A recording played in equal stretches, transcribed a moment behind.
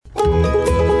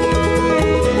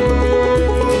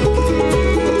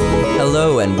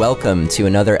welcome to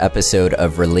another episode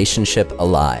of Relationship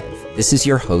Alive. This is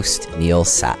your host, Neil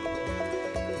Sapp.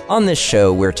 On this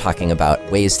show, we're talking about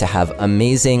ways to have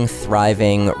amazing,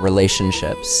 thriving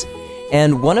relationships.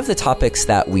 And one of the topics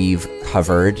that we've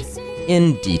covered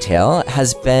in detail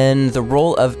has been the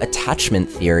role of attachment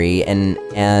theory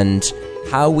and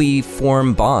how we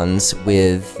form bonds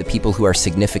with the people who are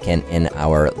significant in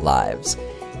our lives.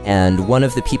 And one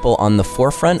of the people on the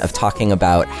forefront of talking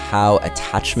about how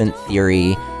attachment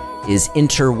theory is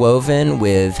interwoven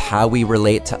with how we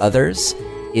relate to others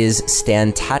is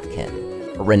Stan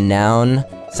Tatkin, a renowned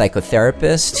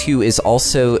psychotherapist who is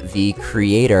also the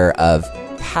creator of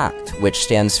PACT, which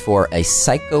stands for a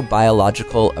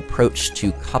psychobiological approach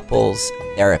to couples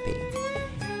therapy.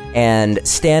 And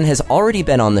Stan has already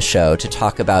been on the show to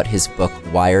talk about his book,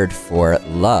 Wired for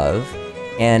Love.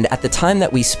 And at the time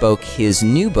that we spoke, his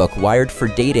new book, Wired for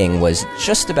Dating, was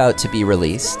just about to be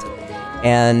released.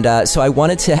 And so I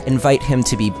wanted to invite him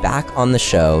to be back on the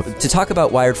show to talk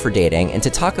about Wired for Dating and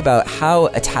to talk about how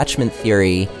attachment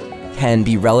theory can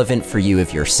be relevant for you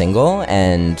if you're single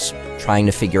and trying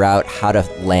to figure out how to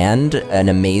land an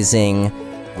amazing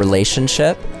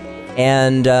relationship.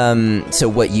 And so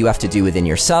what you have to do within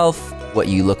yourself, what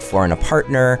you look for in a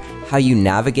partner, how you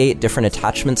navigate different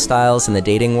attachment styles in the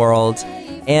dating world.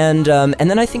 And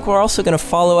then I think we're also going to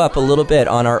follow up a little bit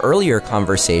on our earlier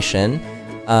conversation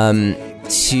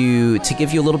to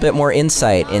give you a little bit more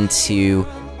insight into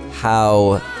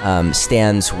how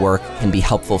Stan's work can be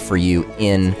helpful for you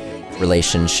in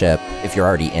relationship if you're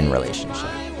already in relationship.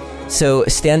 So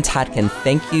Stan Tatkin,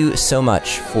 thank you so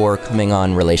much for coming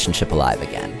on Relationship Alive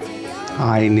again.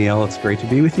 Hi, Neil. It's great to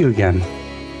be with you again.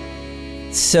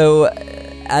 So,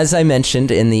 as I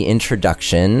mentioned in the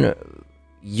introduction,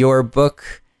 your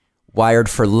book, Wired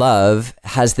for Love,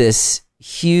 has this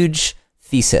huge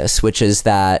thesis, which is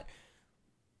that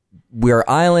we're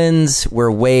islands, we're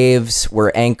waves,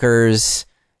 we're anchors,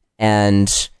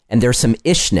 and there's some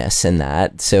ishness in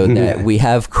that, so that we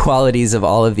have qualities of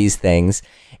all of these things,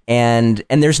 and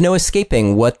there's no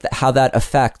escaping how that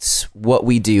affects what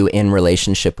we do in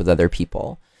relationship with other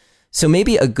people. So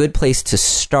maybe a good place to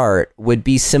start would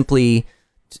be simply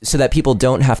so that people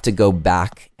don't have to go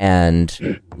back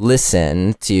and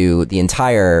listen to the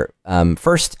entire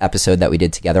first episode that we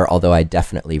did together, although I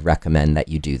definitely recommend that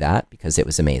you do that because it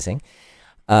was amazing,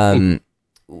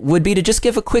 would be to just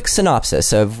give a quick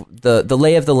synopsis of the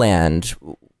lay of the land,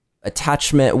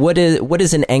 attachment. What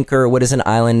is an anchor? What is an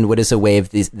island? What is a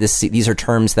wave? These are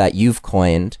terms that you've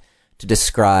coined to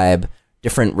describe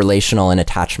different relational and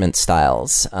attachment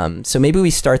styles. So maybe we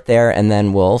start there and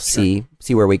then we'll see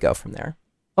where we go from there.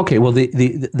 Okay, well,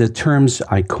 the terms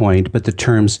I coined, but the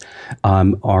terms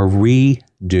are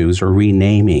redos or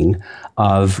renaming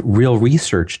of real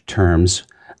research terms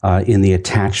in the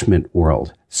attachment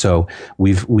world. So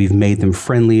we've made them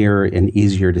friendlier and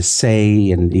easier to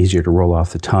say and easier to roll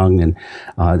off the tongue,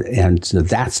 and so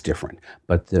that's different.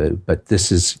 But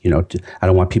this is, I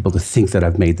don't want people to think that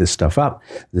I've made this stuff up.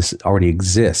 This already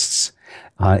exists,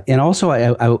 and also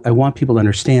I want people to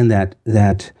understand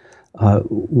that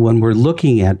when we're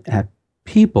looking at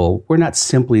people, we're not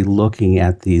simply looking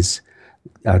at these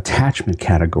attachment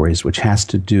categories, which has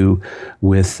to do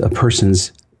with a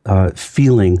person's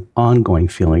ongoing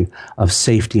feeling of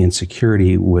safety and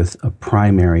security with a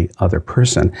primary other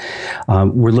person.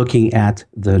 We're looking at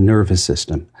the nervous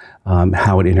system,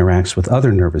 how it interacts with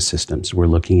other nervous systems. We're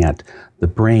looking at the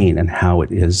brain and how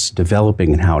it is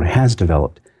developing and how it has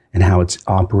developed, and how it's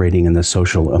operating in the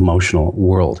social emotional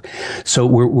world. So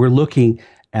we're looking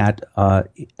at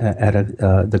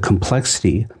the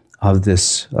complexity of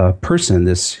this person,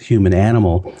 this human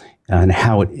animal, and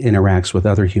how it interacts with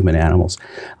other human animals.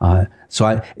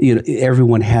 So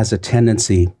everyone has a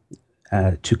tendency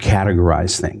to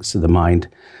categorize things. So the mind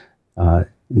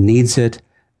needs it,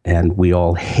 and we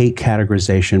all hate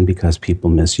categorization because people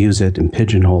misuse it and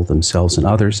pigeonhole themselves and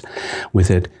others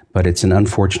with it. But it's an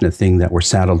unfortunate thing that we're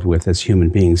saddled with as human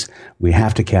beings. We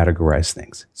have to categorize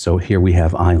things. So here we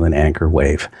have island, anchor,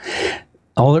 wave.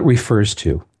 All it refers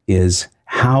to is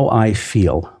how I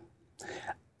feel,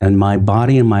 and my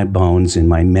body and my bones and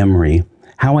my memory,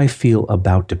 how I feel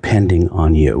about depending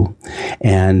on you,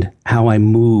 and how I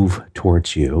move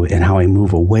towards you, and how I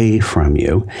move away from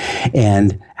you,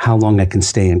 and how long I can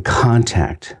stay in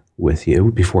contact with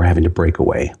you before having to break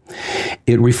away.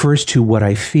 It refers to what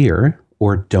I fear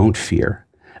or don't fear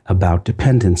about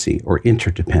dependency or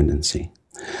interdependency.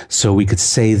 So we could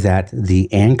say that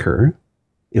the anchor,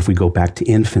 if we go back to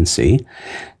infancy,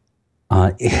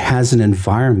 it has an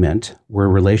environment where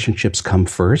relationships come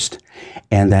first,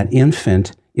 and that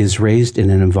infant is raised in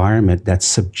an environment that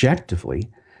subjectively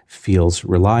feels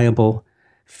reliable,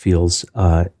 feels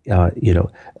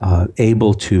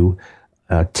able to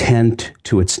tend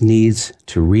to its needs,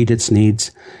 to read its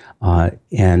needs,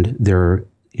 and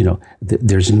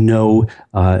there's no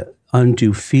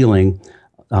undue feeling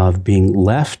of being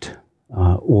left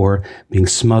or being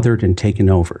smothered and taken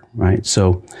over, right?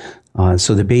 So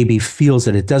the baby feels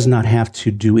that it does not have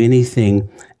to do anything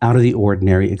out of the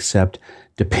ordinary except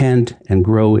depend and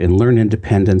grow and learn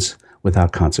independence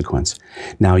without consequence.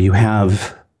 Now you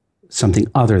have something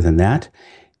other than that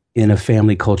in a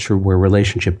family culture where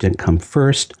relationship didn't come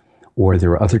first, or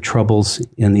there are other troubles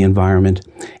in the environment,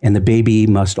 and the baby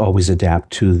must always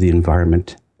adapt to the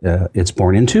environment it's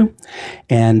born into.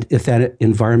 And if that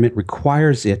environment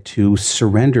requires it to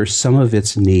surrender some of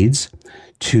its needs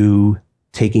to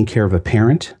taking care of a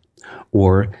parent,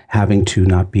 or having to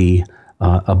not be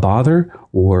a bother,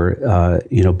 or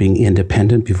being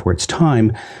independent before it's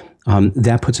time,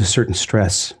 that puts a certain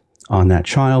stress on that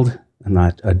child and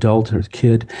that adult or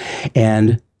kid.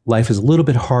 And life is a little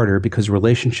bit harder because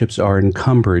relationships are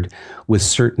encumbered with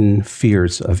certain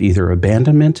fears of either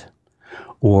abandonment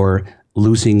or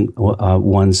losing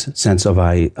one's sense of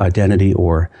identity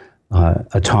or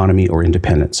autonomy or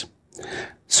independence.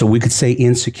 So we could say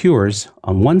insecures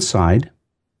on one side,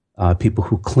 people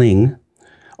who cling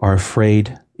are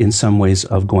afraid in some ways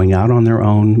of going out on their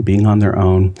own, being on their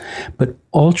own, but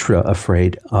ultra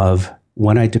afraid of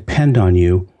when I depend on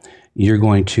you, you're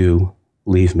going to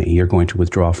leave me, you're going to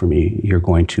withdraw from me, you're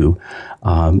going to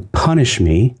punish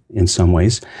me in some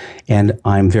ways, and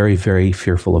I'm very, very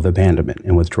fearful of abandonment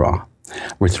and withdrawal.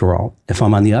 If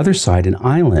I'm on the other side, an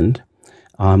island,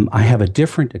 I have a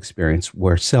different experience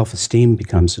where self-esteem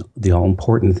becomes the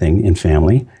all-important thing in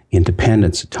family,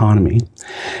 independence, autonomy.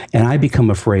 And I become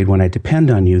afraid when I depend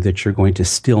on you that you're going to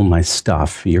steal my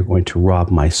stuff, you're going to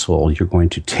rob my soul, you're going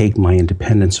to take my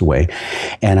independence away,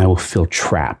 and I will feel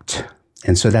trapped.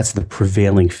 And so that's the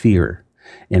prevailing fear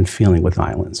and feeling with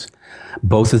islands.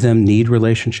 Both of them need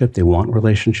relationship, they want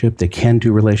relationship, they can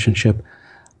do relationship.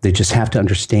 They just have to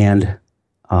understand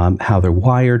how they're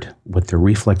wired, what their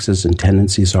reflexes and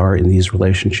tendencies are in these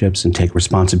relationships, and take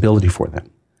responsibility for them.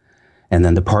 And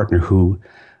then the partner who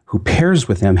pairs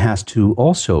with them has to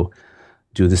also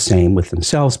do the same with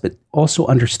themselves, but also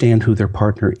understand who their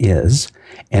partner is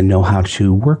and know how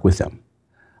to work with them.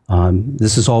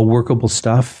 This is all workable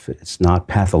stuff. It's not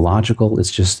pathological.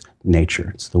 It's just nature.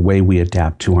 It's the way we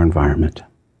adapt to our environment.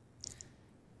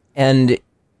 And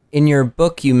in your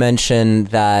book, you mentioned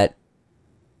that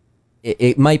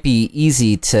it might be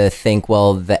easy to think,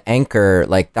 well, the anchor,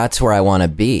 like, that's where I want to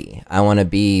be. I want to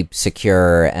be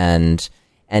secure. And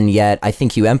yet I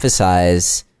think you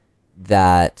emphasize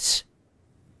that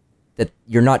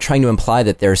you're not trying to imply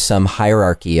that there's some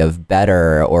hierarchy of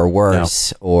better or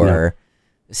worse.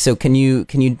 So can you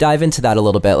dive into that a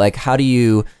little bit? Like, how do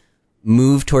you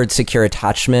move towards secure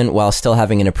attachment while still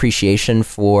having an appreciation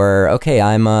for, okay,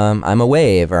 I'm a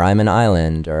wave, or I'm an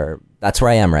island, or that's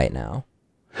where I am right now?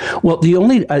 Well, the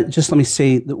only, just let me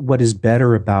say what is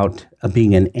better about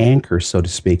being an anchor, so to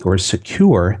speak, or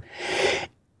secure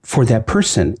for that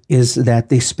person is that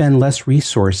they spend less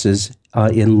resources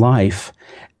in life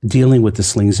dealing with the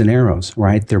slings and arrows,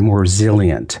 right? They're more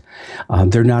resilient.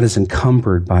 They're not as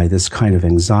encumbered by this kind of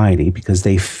anxiety because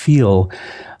they feel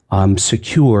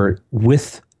secure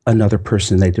with another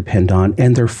person they depend on,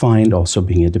 and they're fine also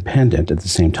being independent at the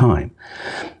same time.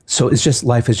 So it's just,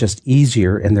 life is just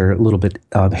easier, and they're a little bit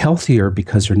healthier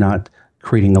because they're not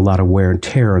creating a lot of wear and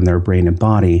tear on their brain and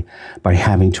body by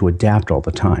having to adapt all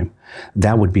the time.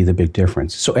 That would be the big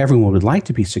difference. So everyone would like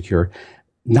to be secure,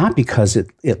 not because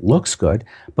it looks good,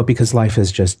 but because life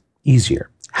is just easier.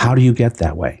 How do you get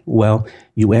that way? Well,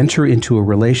 you enter into a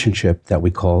relationship that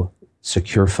we call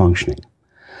secure functioning.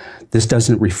 This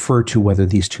doesn't refer to whether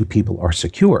these two people are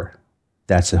secure.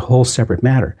 That's a whole separate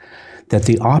matter. That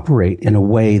they operate in a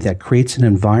way that creates an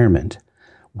environment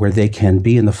where they can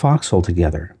be in the foxhole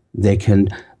together. They can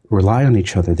rely on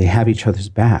each other. They have each other's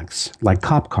backs, like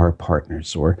cop car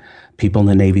partners or people in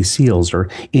the Navy SEALs, or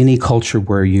any culture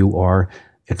where you are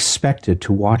expected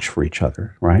to watch for each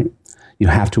other, right? You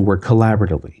have to work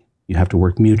collaboratively. You have to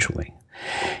work mutually.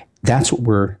 That's what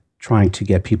we're trying to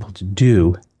get people to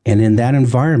do. And in that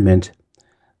environment,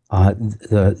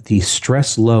 the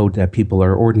stress load that people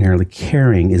are ordinarily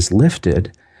carrying is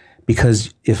lifted,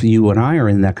 because if you and I are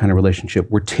in that kind of relationship,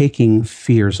 we're taking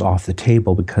fears off the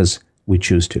table because we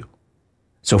choose to.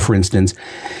 So, for instance,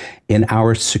 in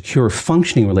our secure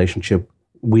functioning relationship,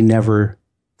 we never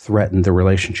threaten the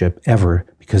relationship ever,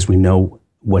 because we know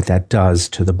what that does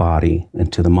to the body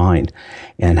and to the mind,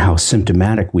 and how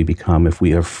symptomatic we become if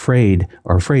we are afraid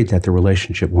that the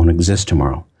relationship won't exist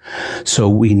tomorrow. So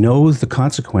we know the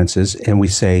consequences and we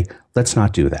say, let's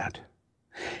not do that.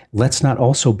 Let's not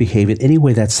also behave in any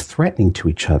way that's threatening to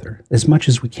each other as much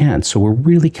as we can. So we're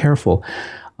really careful.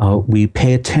 We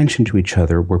pay attention to each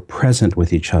other. We're present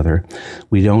with each other.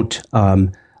 We don't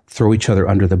throw each other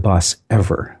under the bus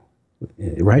ever,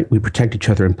 right? We protect each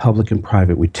other in public and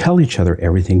private. We tell each other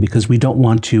everything because we don't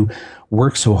want to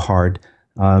work so hard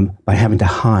by having to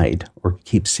hide or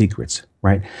keep secrets,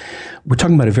 right? We're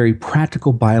talking about a very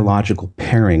practical biological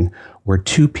pairing where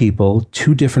two people,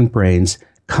 two different brains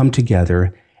come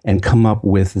together and come up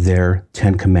with their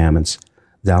 10 commandments.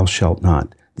 Thou shalt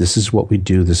not. This is what we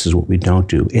do. This is what we don't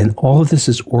do. And all of this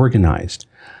is organized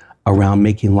around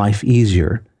making life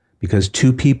easier because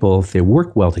two people, if they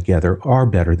work well together, are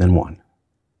better than one.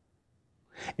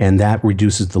 And that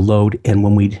reduces the load. And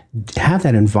when we have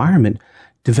that environment,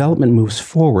 development moves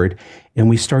forward and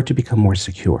we start to become more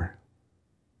secure.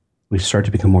 That's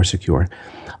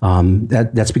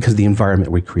because of the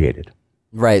environment we created.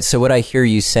 Right. So what I hear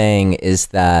you saying is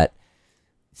that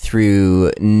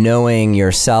through knowing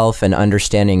yourself and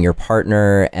understanding your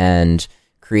partner and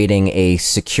creating a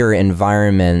secure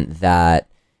environment that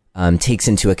takes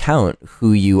into account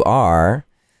who you are,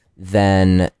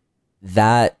 then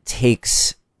that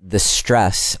takes the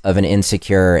stress of an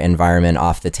insecure environment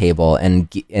off the table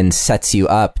and sets you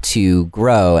up to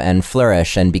grow and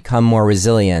flourish and become more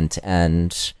resilient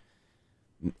and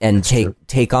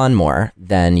take on more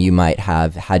than you might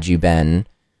have had you been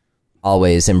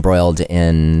always embroiled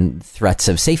in threats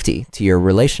of safety to your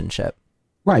relationship.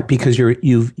 Right, because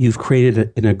you've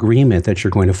created an agreement that you're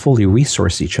going to fully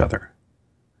resource each other.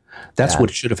 That's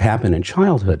what should have happened in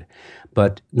childhood,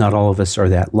 but not all of us are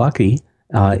that lucky.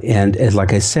 And as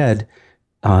like I said,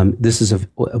 this is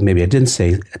maybe I didn't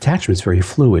say, attachment's very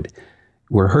fluid.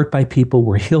 We're hurt by people,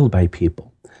 we're healed by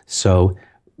people. So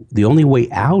the only way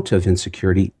out of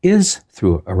insecurity is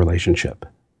through a relationship.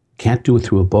 Can't do it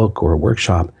through a book or a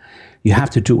workshop. You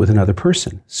have to do it with another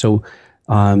person. So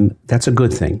that's a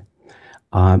good thing.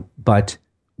 But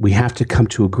we have to come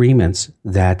to agreements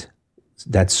that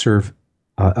serve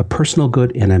a personal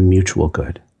good and a mutual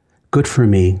good. Good for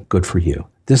me, good for you.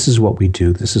 This is what we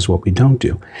do. This is what we don't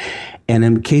do. And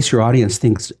in case your audience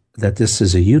thinks that this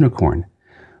is a unicorn,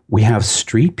 we have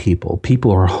street people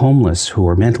who are homeless, who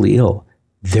are mentally ill.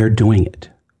 They're doing it.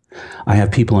 I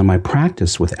have people in my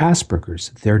practice with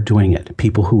Asperger's. They're doing it.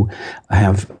 People who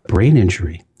have brain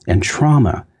injury and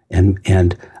trauma and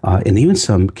in even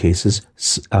some cases,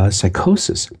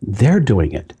 psychosis. They're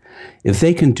doing it. If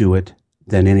they can do it,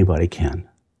 then anybody can.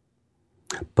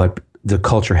 But the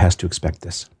culture has to expect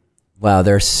this. Wow,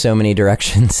 there are so many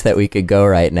directions that we could go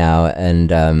right now.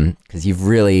 And because you've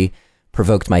really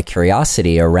provoked my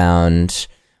curiosity around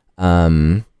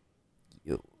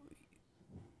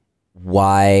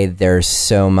why there's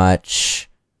so much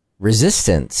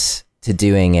resistance to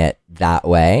doing it that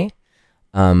way.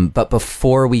 But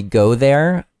before we go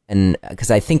there, and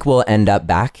because I think we'll end up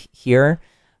back here,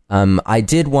 I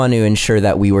did want to ensure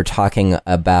that we were talking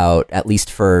about, at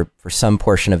least for some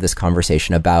portion of this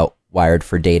conversation, about Wired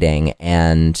for Dating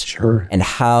and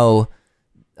how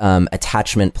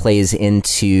attachment plays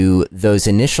into those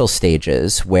initial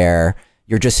stages where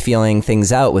you're just feeling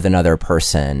things out with another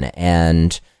person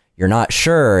and you're not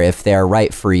sure if they're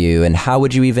right for you, and how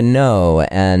would you even know?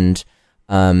 And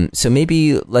so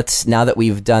maybe let's, now that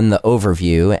we've done the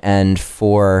overview, and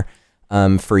for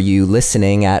you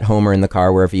listening at home or in the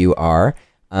car, wherever you are,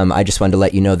 I just wanted to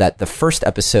let you know that the first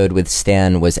episode with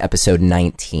Stan was episode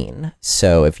 19.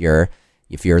 So if you're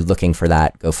looking for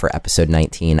that, go for episode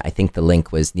 19. I think the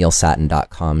link was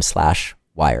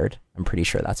neilsattin.com/wired. I'm pretty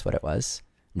sure that's what it was.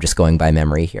 I'm just going by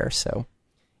memory here. So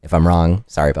if I'm wrong,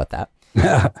 sorry about that.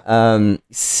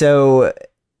 So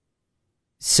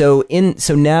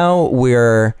now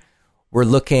we're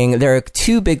looking, there are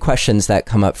two big questions that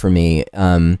come up for me.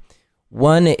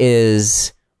 One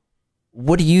is,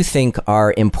 what do you think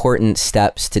are important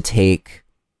steps to take,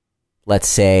 let's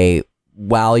say,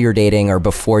 while you're dating or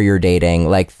before you're dating,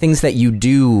 like things that you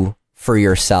do for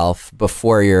yourself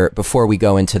before we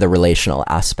go into the relational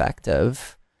aspect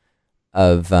of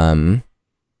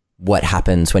what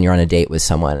happens when you're on a date with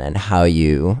someone and how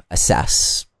you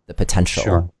assess the potential.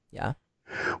 Sure. Yeah.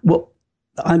 Well,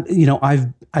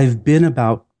 I've been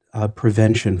about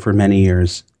prevention for many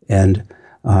years, and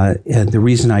the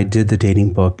reason I did the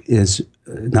dating book is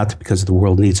not because the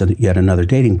world needs yet another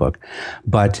dating book,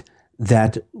 but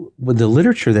that with the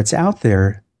literature that's out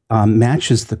there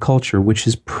matches the culture, which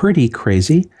is pretty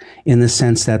crazy in the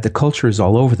sense that the culture is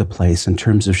all over the place in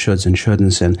terms of shoulds and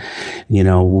shouldn'ts, and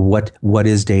what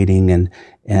is dating and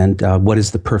what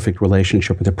is the perfect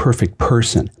relationship or the perfect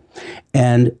person.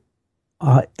 And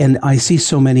I see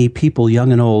so many people,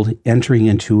 young and old, entering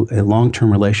into a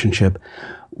long-term relationship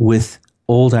with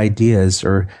old ideas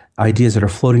or ideas that are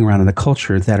floating around in the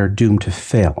culture that are doomed to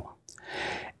fail.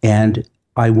 And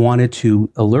I wanted to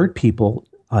alert people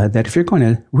that if you're going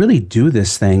to really do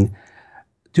this thing,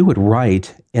 do it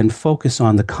right and focus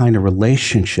on the kind of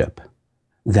relationship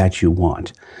that you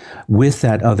want with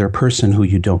that other person who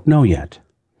you don't know yet,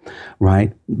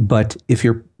 right? But if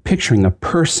you're picturing a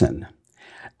person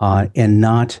and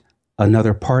not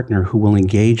another partner who will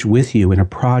engage with you in a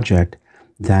project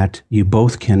that you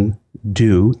both can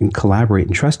do and collaborate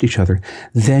and trust each other,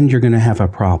 then you're going to have a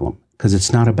problem, because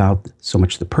it's not about so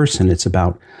much the person, it's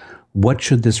about what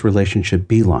should this relationship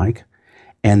be like,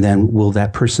 and then will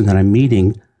that person that I'm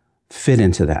meeting fit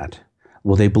into that?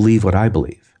 Will they believe what I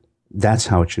believe? That's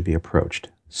how it should be approached.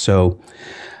 So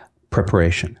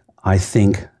preparation. I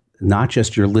think not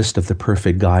just your list of the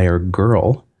perfect guy or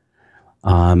girl,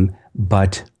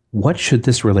 but what should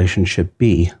this relationship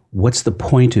be? What's the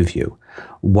point of view?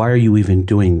 Why are you even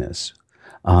doing this?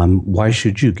 Why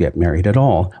should you get married at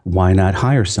all? Why not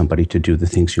hire somebody to do the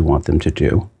things you want them to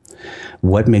do?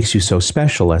 What makes you so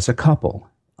special as a couple?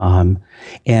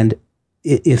 And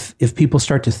if people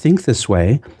start to think this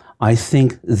way, I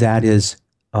think that is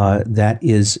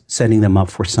setting them up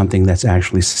for something that's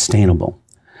actually sustainable.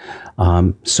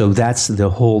 So that's the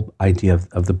whole idea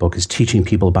of the book, is teaching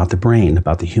people about the brain,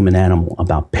 about the human animal,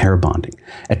 about pair bonding.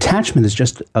 Attachment is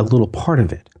just a little part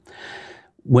of it.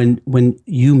 When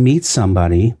you meet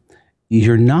somebody,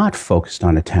 you're not focused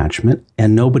on attachment,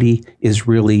 and nobody is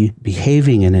really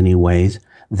behaving in any ways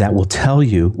that will tell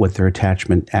you what their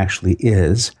attachment actually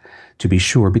is, to be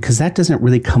sure, because that doesn't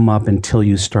really come up until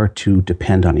you start to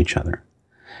depend on each other.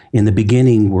 In the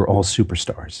beginning, we're all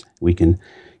superstars.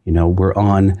 We're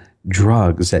on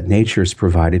drugs that nature's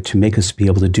provided to make us be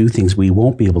able to do things we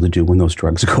won't be able to do when those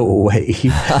drugs go away.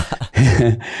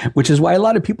 Which is why a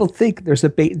lot of people think there's a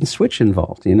bait and switch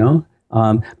involved,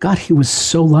 God, he was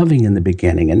so loving in the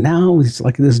beginning, and now he's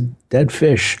like this dead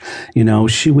fish.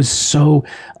 She was so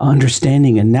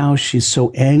understanding, and now she's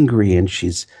so angry and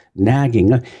she's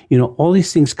nagging. All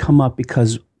these things come up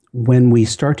because when we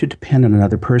start to depend on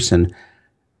another person,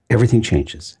 everything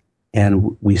changes,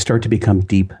 and we start to become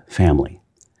deep family.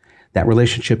 That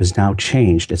relationship is now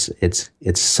changed.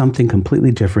 It's something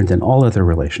completely different than all other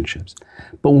relationships.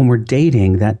 But when we're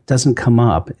dating, that doesn't come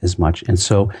up as much, and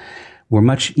so we're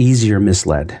much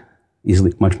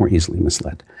more easily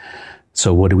misled.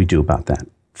 So what do we do about that?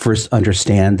 First,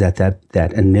 understand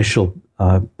that initial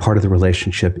part of the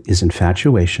relationship is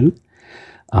infatuation.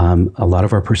 A lot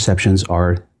of our perceptions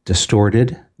are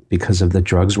distorted because of the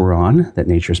drugs we're on, that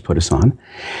nature's put us on.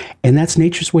 And that's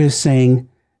nature's way of saying,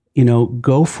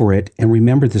 go for it and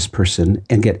remember this person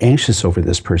and get anxious over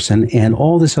this person and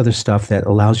all this other stuff that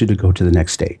allows you to go to the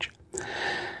next stage.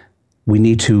 We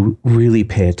need to really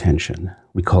pay attention.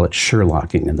 We call it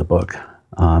Sherlocking in the book,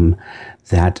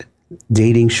 that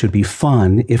dating should be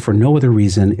fun if for no other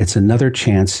reason it's another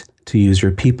chance to use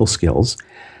your people skills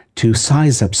to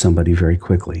size up somebody very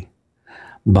quickly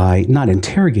by not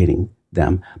interrogating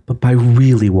them, but by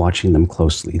really watching them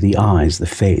closely, the eyes, the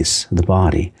face, the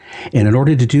body. And in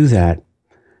order to do that,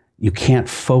 you can't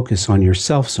focus on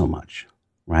yourself so much,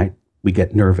 right? We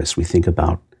get nervous. We think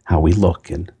about how we look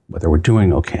and whether we're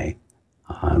doing okay.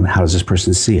 How does this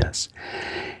person see us?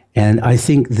 And I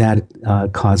think that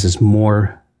causes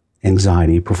more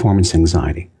anxiety, performance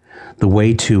anxiety. The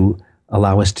way to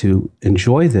allow us to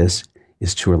enjoy this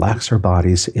is to relax our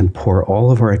bodies and pour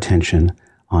all of our attention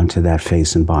onto that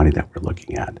face and body that we're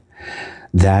looking at.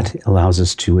 That allows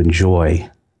us to enjoy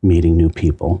meeting new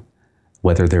people,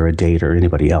 whether they're a date or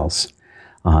anybody else.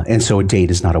 And so a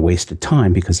date is not a wasted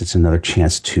time because it's another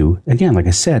chance to, again, like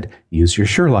I said, use your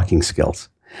Sherlocking skills.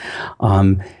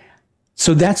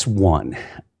 So that's one.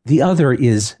 The other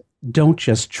is, don't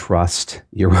just trust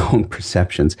your own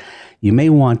perceptions. You may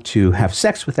want to have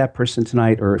sex with that person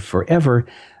tonight or forever.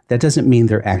 That doesn't mean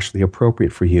they're actually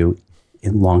appropriate for you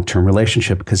in long-term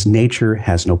relationship, because nature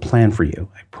has no plan for you,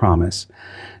 I promise.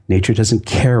 Nature doesn't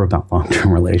care about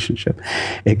long-term relationship.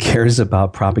 It cares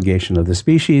about propagation of the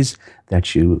species,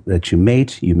 that you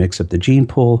mate, you mix up the gene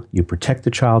pool, you protect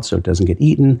the child so it doesn't get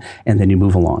eaten, and then you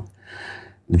move along.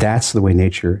 That's the way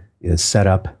nature is set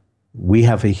up. We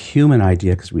have a human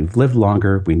idea because we've lived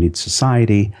longer, we need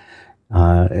society,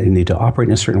 and need to operate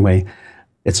in a certain way.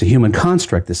 It's a human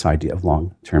construct, this idea of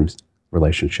long-term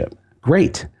relationship.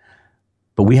 Great.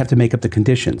 But we have to make up the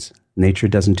conditions. Nature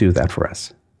doesn't do that for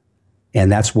us.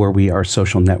 And that's where our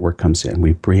social network comes in.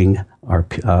 We bring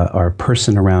our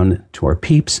person around to our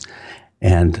peeps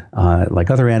and like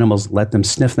other animals, let them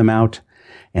sniff them out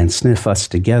and sniff us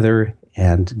together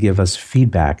and give us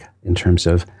feedback in terms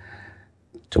of,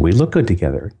 do we look good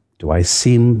together? Do I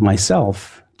seem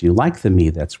myself? Do you like the me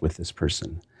that's with this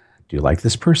person? Do you like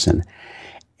this person?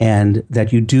 And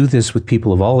that you do this with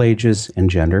people of all ages and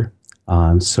gender,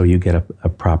 so you get a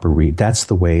proper read. That's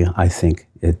the way I think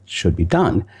it should be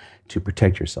done to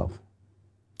protect yourself.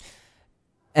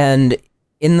 And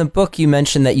in the book, you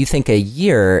mentioned that you think a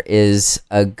year is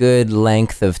a good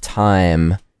length of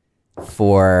time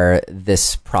for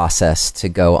this process to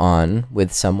go on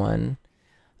with someone.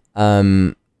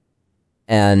 And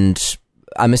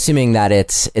I'm assuming that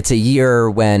it's a year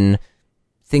when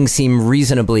things seem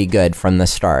reasonably good from the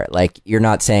start. Like, you're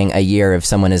not saying a year if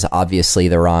someone is obviously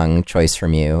the wrong choice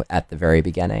from you at the very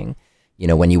beginning, you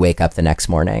know, when you wake up the next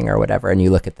morning or whatever, and you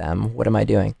look at them, what am I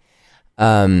doing?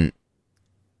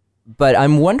 But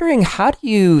I'm wondering, how do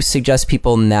you suggest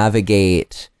people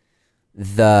navigate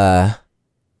the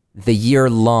year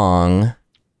long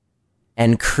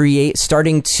and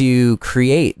starting to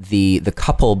create the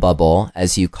couple bubble,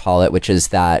 as you call it, which is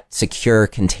that secure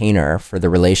container for the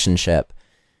relationship,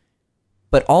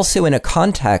 but also in a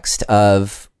context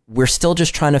of, we're still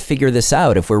just trying to figure this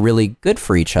out if we're really good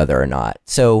for each other or not.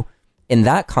 So in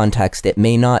that context, it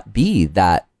may not be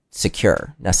that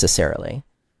secure necessarily.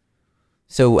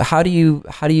 So how do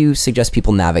you suggest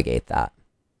people navigate that?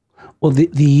 Well, the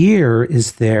year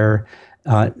is there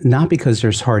not because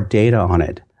there's hard data on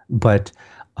it, but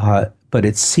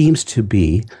it seems to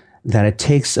be that it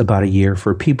takes about a year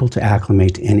for people to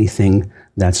acclimate to anything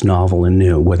that's novel and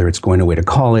new, whether it's going away to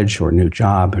college or a new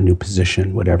job, a new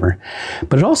position, whatever.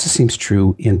 But it also seems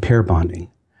true in pair bonding,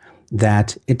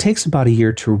 that it takes about a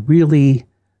year to really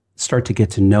start to get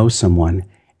to know someone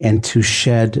and to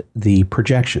shed the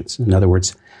projections. In other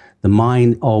words, the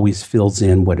mind always fills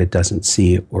in what it doesn't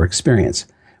see or experience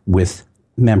with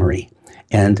memory.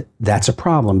 And that's a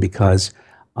problem because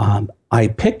I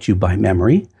picked you by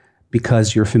memory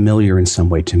because you're familiar in some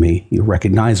way to me, you're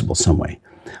recognizable some way.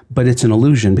 But it's an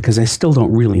illusion because I still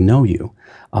don't really know you.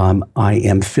 I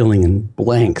am filling in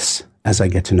blanks as I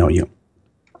get to know you,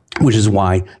 which is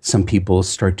why some people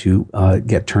start to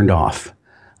get turned off,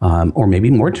 or maybe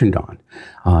more turned on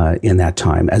in that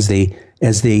time as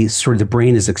they sort of, the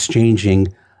brain is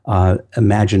exchanging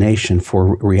imagination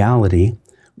for reality,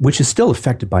 which is still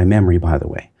affected by memory, by the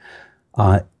way.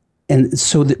 And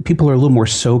so that people are a little more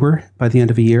sober by the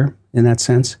end of a year in that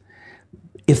sense.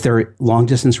 If they're a long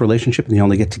distance relationship and they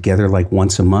only get together like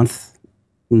once a month,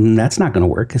 that's not going to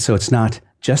work. So it's not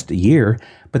just a year,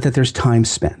 but that there's time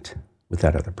spent with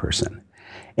that other person.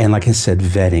 And like I said,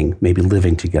 vetting, maybe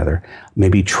living together,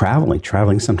 maybe traveling.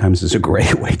 Traveling sometimes is a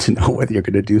great way to know whether you're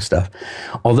going to do stuff.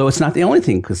 Although it's not the only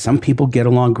thing, because some people get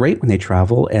along great when they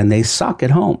travel and they suck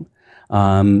at home.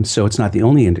 So it's not the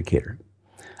only indicator.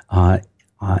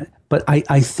 But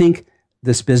I think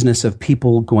this business of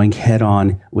people going head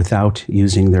on without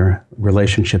using their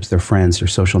relationships, their friends, their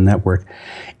social network,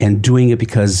 and doing it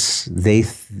because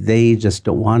they just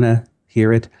don't want to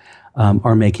hear it,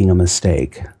 are making a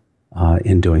mistake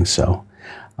in doing so.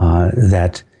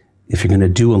 That if you're going to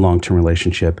do a long-term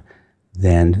relationship,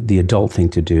 then the adult thing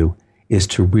to do is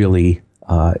to really,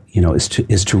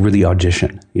 is to really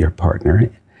audition your partner.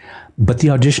 But the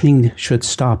auditioning should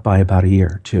stop by about a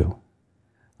year too.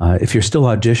 If you're still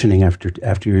auditioning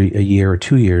after a year or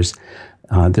 2 years,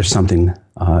 there's something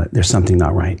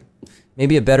not right.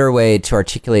 Maybe a better way to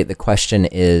articulate the question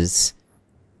is,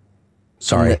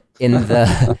 sorry,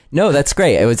 no, that's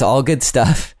great. It was all good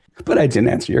stuff. But I didn't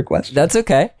answer your question. That's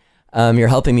okay. You're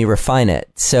helping me refine it.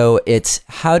 So it's,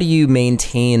 how do you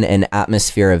maintain an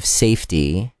atmosphere of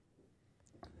safety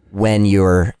when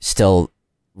you're still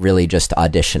really just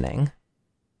auditioning?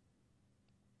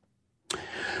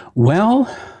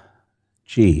 Well,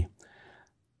 gee,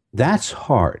 that's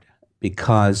hard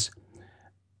because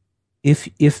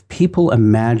if people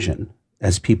imagine,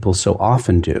 as people so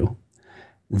often do,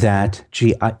 that,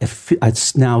 gee, if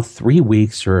it's now 3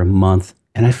 weeks or a month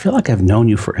and I feel like I've known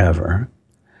you forever,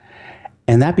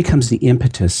 and that becomes the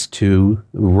impetus to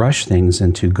rush things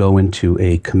and to go into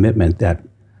a commitment that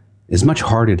is much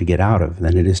harder to get out of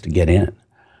than it is to get in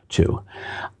to.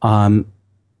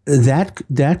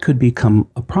 That could become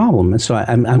a problem. And so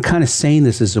I'm kind of saying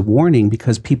this as a warning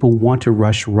because people want to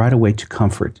rush right away to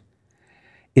comfort.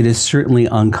 It is certainly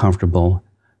uncomfortable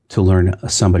to learn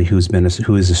somebody who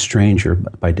is a stranger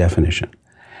by definition,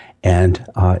 and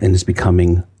is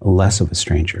becoming less of a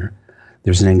stranger.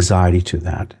 There's an anxiety to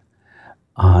that.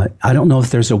 I don't know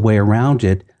if there's a way around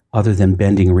it other than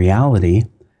bending reality,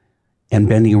 and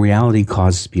bending reality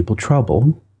causes people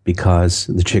trouble because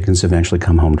the chickens eventually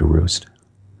come home to roost.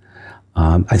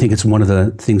 I think it's one of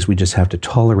the things we just have to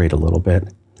tolerate a little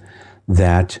bit,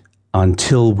 that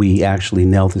until we actually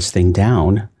nail this thing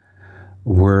down,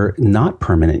 we're not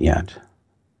permanent yet.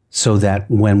 So that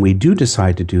when we do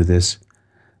decide to do this,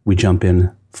 we jump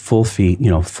in full feet,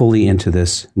 fully into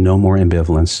this, no more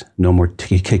ambivalence, no more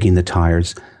kicking the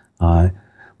tires.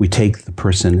 We take the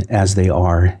person as they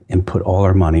are and put all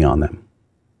our money on them.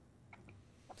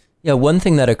 Yeah, one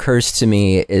thing that occurs to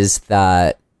me is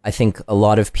that I think a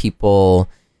lot of people,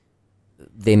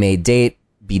 they may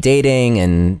be dating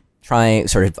and trying,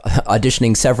 sort of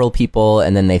auditioning several people,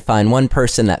 and then they find one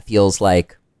person that feels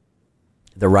like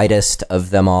the rightest of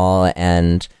them all,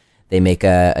 and they make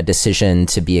a decision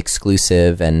to be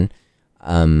exclusive. And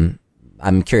I'm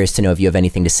curious to know if you have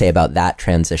anything to say about that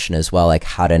transition as well, like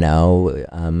how to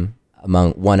know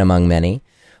among many.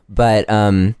 But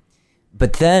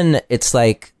then it's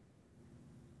like,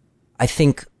 I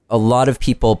think a lot of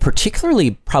people,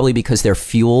 particularly probably because they're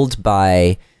fueled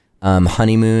by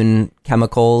honeymoon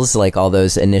chemicals, like all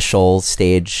those initial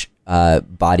stage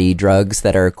body drugs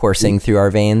that are coursing through our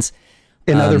veins.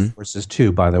 And other forces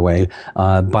too, by the way,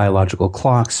 biological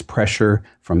clocks, pressure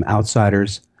from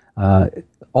outsiders,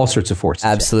 all sorts of forces.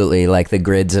 Absolutely, like the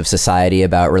grids of society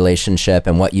about relationship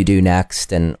and what you do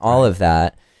next and all of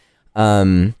that,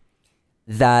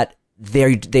 that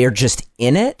they're just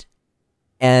in it.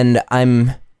 And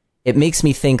it makes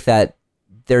me think that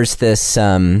there's this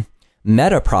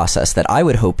meta process that I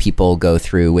would hope people go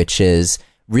through, which is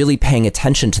really paying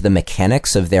attention to the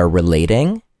mechanics of their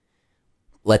relating,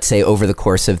 let's say over the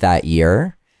course of that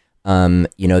year.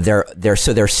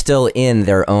 They're still in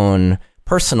their own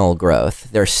personal growth.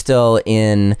 They're still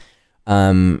in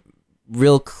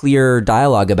real clear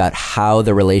dialogue about how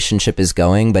the relationship is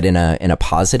going, but in a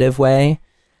positive way.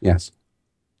 Yes.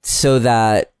 So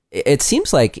that it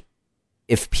seems like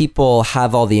if people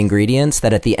have all the ingredients,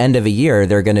 that at the end of a year,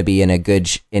 they're going to be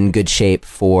in good shape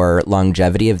for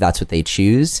longevity, if that's what they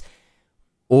choose.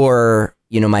 Or,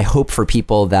 my hope for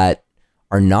people that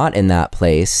are not in that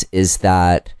place is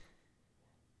that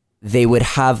they would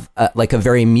have a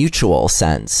very mutual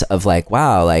sense of like,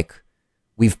 wow, like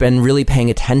we've been really paying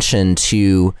attention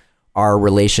to our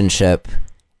relationship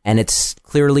and it's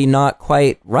clearly not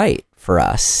quite right for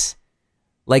us.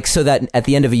 Like, so that at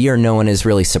the end of a year, no one is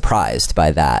really surprised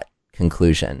by that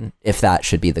conclusion, if that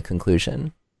should be the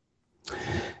conclusion.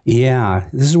 Yeah,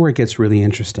 this is where it gets really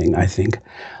interesting, I think.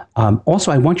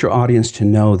 Also, I want your audience to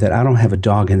know that I don't have a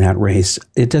dog in that race.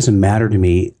 It doesn't matter to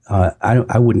me.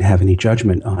 I wouldn't have any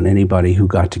judgment on anybody who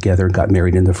got together and got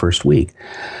married in the first week.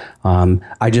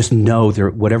 I just know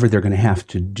whatever they're going to have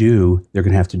to do, they're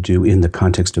going to have to do in the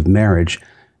context of marriage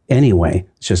anyway.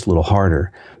 It's just a little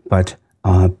harder. But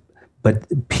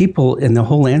people, and the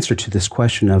whole answer to this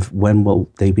question of when will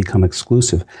they become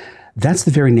exclusive, that's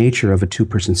the very nature of a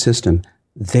two-person system.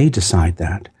 They decide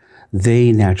that.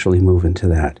 They naturally move into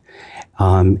that.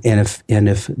 And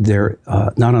if they're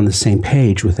not on the same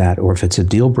page with that, or if it's a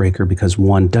deal breaker because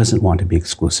one doesn't want to be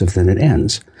exclusive, then it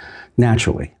ends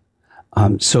naturally.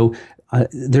 So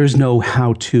there's no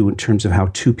how-to in terms of how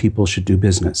two people should do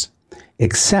business,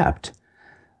 except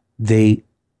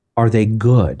are they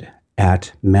good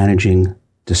at managing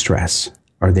distress?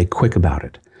 Are they quick about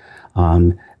it?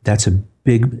 That's a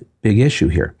big issue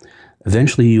here.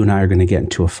 Eventually, you and I are going to get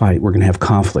into a fight. We're going to have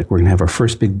conflict. We're going to have our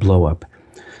first big blow up.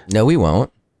 No, we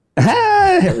won't.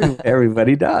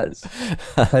 Everybody does.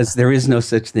 Because there is no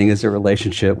such thing as a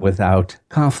relationship without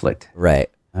conflict.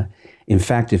 Right. In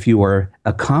fact, if you are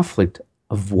a conflict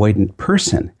avoidant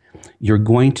person, you're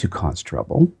going to cause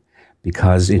trouble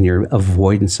because in your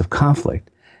avoidance of conflict,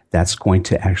 that's going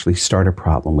to actually start a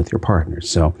problem with your partner.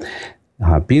 So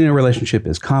being in a relationship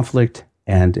is conflict,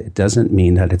 and it doesn't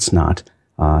mean that it's not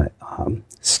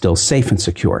still safe and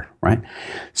secure, right?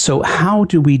 So how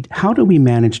do we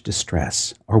manage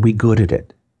distress? Are we good at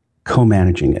it?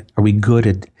 Co-managing it? Are we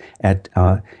good at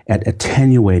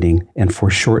attenuating and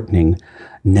foreshortening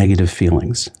negative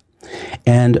feelings?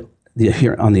 And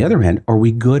here on the other hand, are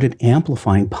we good at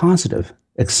amplifying positive,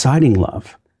 exciting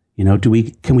love? Do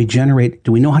we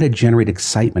know how to generate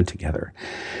excitement together?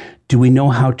 Do we know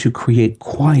how to create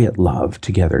quiet love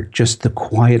together? Just the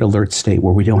quiet, alert state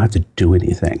where we don't have to do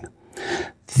anything.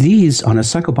 These, on a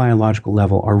psychobiological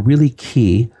level, are really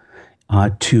key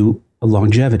to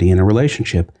longevity in a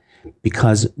relationship,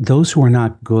 because those who are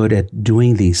not good at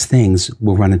doing these things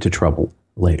will run into trouble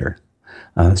later.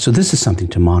 So this is something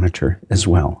to monitor as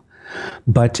well.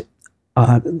 But,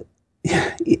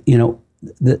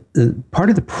 the part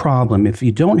of the problem, if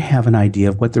you don't have an idea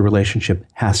of what the relationship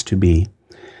has to be,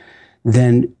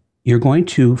 then you're going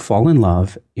to fall in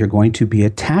love. You're going to be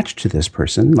attached to this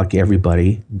person, like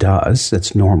everybody does.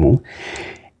 That's normal.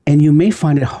 And you may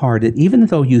find it hard that even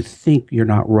though you think you're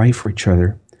not right for each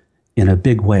other in a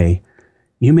big way,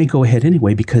 you may go ahead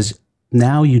anyway because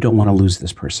now you don't want to lose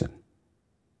this person.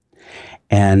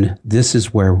 And this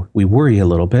is where we worry a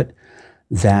little bit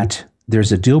that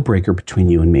there's a deal breaker between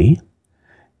you and me.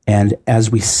 And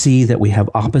as we see that we have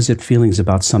opposite feelings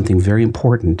about something very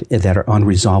important that are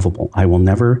unresolvable, I will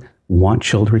never want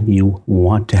children. You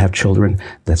want to have children.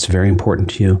 That's very important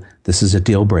to you. This is a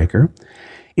deal breaker.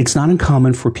 It's not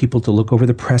uncommon for people to look over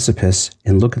the precipice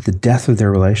and look at the death of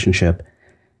their relationship,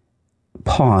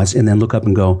 pause, and then look up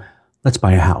and go, let's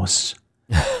buy a house.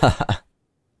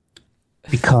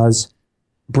 Because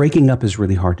breaking up is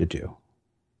really hard to do.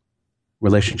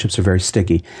 Relationships are very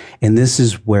sticky. And this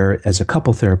is where, as a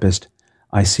couple therapist,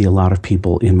 I see a lot of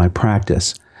people in my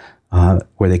practice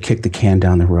where they kick the can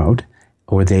down the road,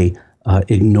 or they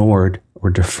ignored or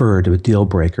deferred a deal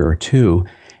breaker or two,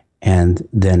 and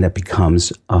then it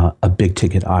becomes a big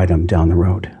ticket item down the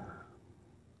road.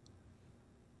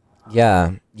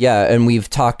 Yeah. And we've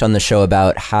talked on the show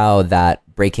about how that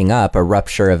breaking up, a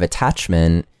rupture of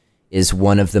attachment, is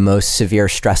one of the most severe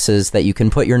stresses that you can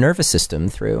put your nervous system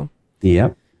through.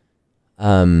 Yep.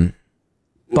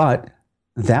 But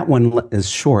that one is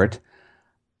short.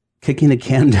 Kicking the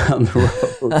can down the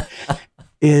road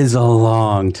is a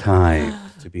long time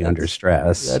to be under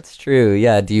stress. That's true.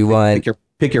 Yeah. Do you want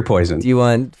pick your poison? Do you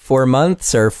want 4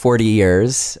 months or 40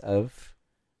 years of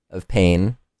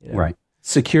pain? You know? Right.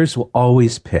 Secures will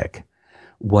always pick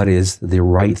what is the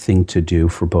right thing to do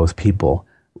for both people.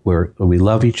 Where we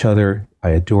love each other, I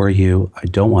adore you, I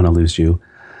don't want to lose you,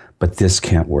 but this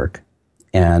can't work.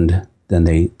 And then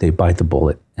they bite the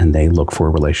bullet and they look for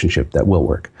a relationship that will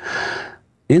work.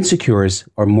 Insecures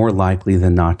are more likely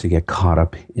than not to get caught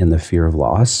up in the fear of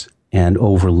loss and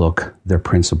overlook their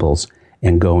principles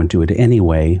and go and do it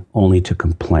anyway, only to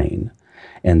complain.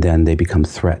 And then they become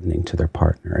threatening to their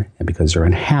partner and because they're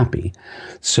unhappy.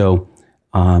 So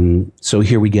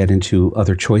here we get into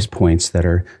other choice points that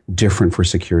are different for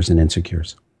secures and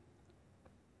insecures.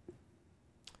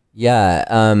 Yeah.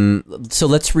 So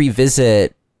let's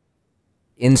revisit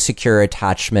insecure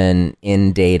attachment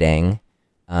in dating,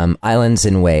 Islands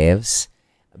and Waves,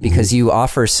 because you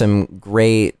offer some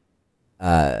great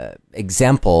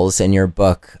examples in your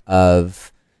book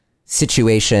of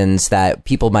situations that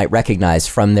people might recognize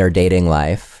from their dating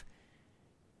life,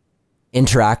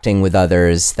 interacting with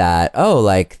others that,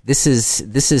 this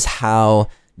is how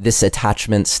this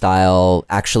attachment style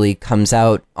actually comes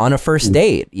out on a first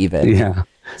date even. Yeah.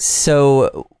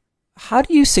 So how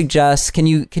do you suggest, can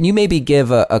you maybe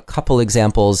give a couple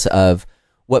examples of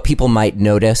what people might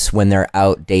notice when they're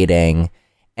out dating,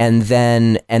 and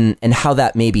then, and how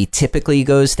that maybe typically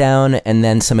goes down, and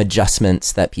then some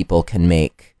adjustments that people can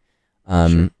make?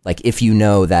 Sure. Like if you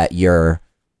know that you're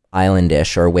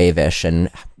islandish or wave-ish, and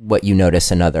what you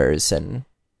notice in others, and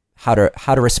how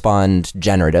to respond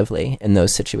generatively in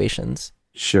those situations.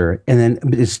 Sure. And then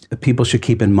people should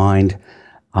keep in mind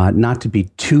not to be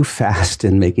too fast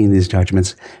in making these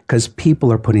judgments, because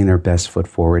people are putting their best foot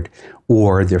forward,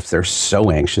 or if they're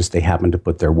so anxious, they happen to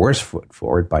put their worst foot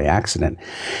forward by accident.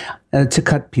 To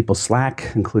cut people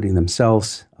slack, including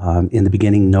themselves. In the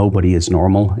beginning, nobody is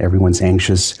normal. Everyone's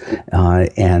anxious,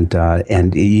 and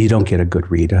you don't get a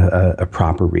good read, a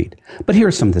proper read. But here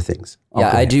are some of the things.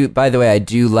 Yeah, I do. By the way, I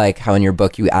do like how in your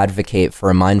book you advocate for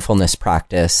a mindfulness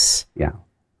practice. Yeah.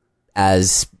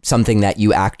 As something that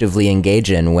you actively engage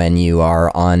in when you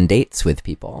are on dates with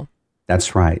people.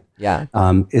 That's right. Yeah.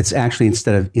 It's actually,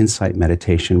 instead of insight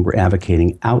meditation, we're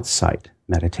advocating outsight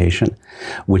meditation,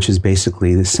 which is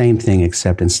basically the same thing,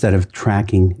 except instead of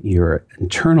tracking your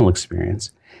internal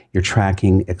experience, you're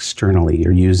tracking externally.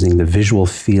 You're using the visual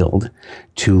field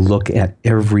to look at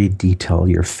every detail.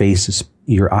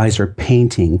 Your eyes are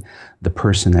painting the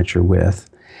person that you're with,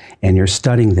 and you're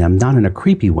studying them, not in a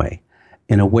creepy way,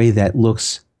 in a way that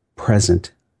looks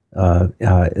present,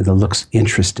 that looks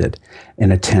interested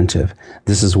and attentive.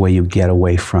 This is where you get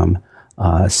away from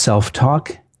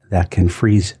self-talk that can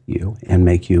freeze you and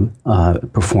make you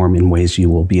perform in ways you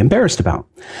will be embarrassed about.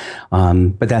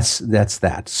 But that's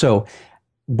that. So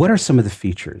what are some of the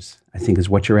features, I think is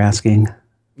what you're asking?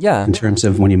 Yeah. In terms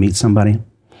of when you meet somebody?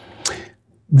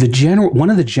 One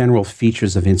of the general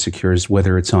features of insecures,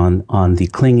 whether it's on the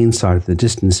clinging side or the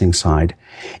distancing side,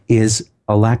 is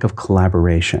a lack of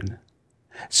collaboration.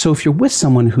 So if you're with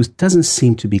someone who doesn't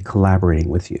seem to be collaborating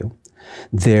with you,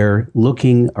 they're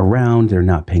looking around, they're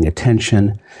not paying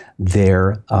attention,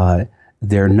 they're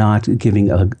They're not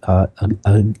giving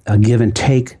a give and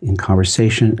take in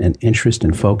conversation and interest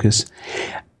and focus.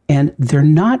 And they're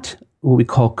not what we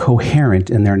call coherent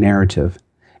in their narrative.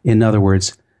 In other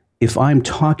words, if I'm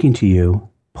talking to you,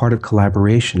 part of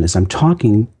collaboration is I'm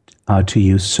talking to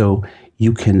you so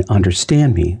you can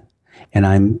understand me. And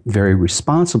I'm very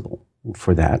responsible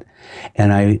for that.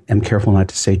 And I am careful not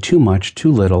to say too much,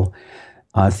 too little,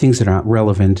 things that are not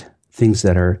relevant, things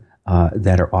that are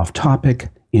off topic,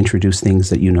 introduce things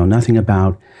that you know nothing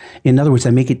about. In other words, I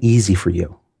make it easy for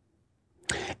you.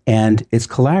 And it's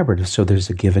collaborative, so there's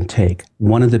a give and take.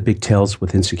 One of the big tells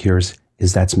with insecures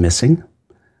is that's missing,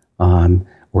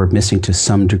 or missing to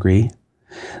some degree.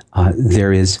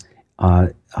 There is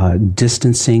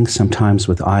distancing sometimes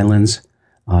with islands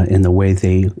in the way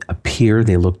they appear.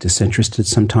 They look disinterested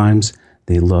sometimes.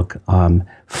 They look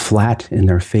flat in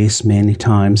their face many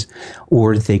times,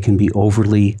 or they can be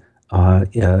overly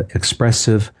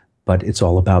expressive, but it's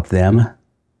all about them.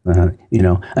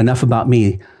 Enough about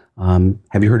me.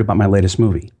 Have you heard about my latest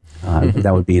movie?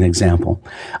 That would be an example.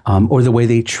 Or the way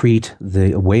they treat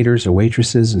the waiters or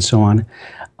waitresses and so on.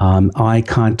 Eye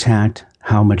contact,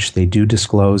 how much they do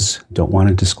disclose, don't want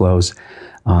to disclose,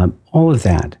 all of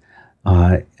that.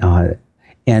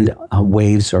 And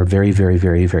waves are very, very,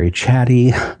 very, very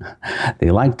chatty.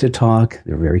 They like to talk.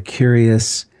 They're very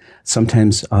curious.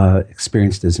 Sometimes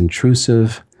experienced as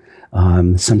intrusive.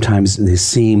 Sometimes they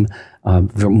seem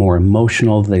more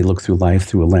emotional. They look through life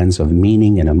through a lens of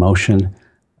meaning and emotion,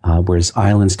 whereas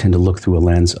islands tend to look through a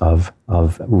lens of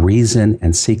reason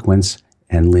and sequence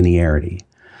and linearity.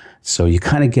 So you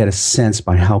kind of get a sense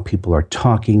by how people are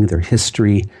talking, their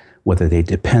history, whether they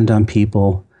depend on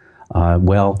people,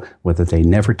 whether they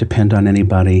never depend on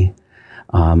anybody,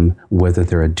 whether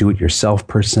they're a do-it-yourself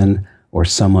person or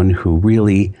someone who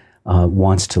really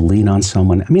wants to lean on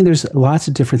someone. I mean, there's lots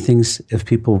of different things, if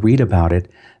people read about it,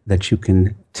 that you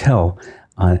can tell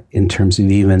in terms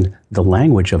of even the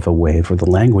language of a wave or the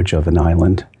language of an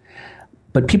island.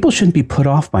 But people shouldn't be put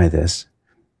off by this,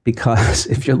 because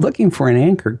if you're looking for an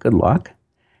anchor, good luck.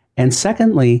 And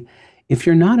secondly, if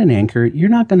you're not an anchor, you're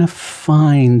not going to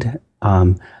find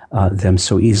them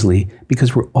so easily,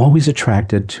 because we're always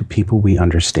attracted to people we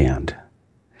understand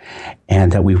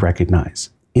and that we recognize.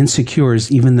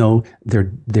 Insecures, even though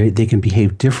they can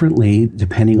behave differently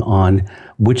depending on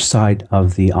which side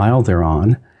of the aisle they're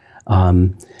on,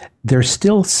 they're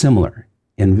still similar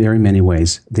in very many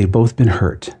ways. They've both been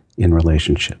hurt in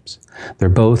relationships. They're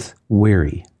both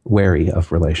wary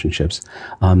of relationships.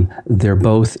 They're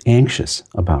both anxious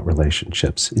about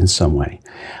relationships in some way.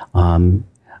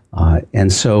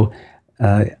 And so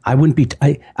I wouldn't be,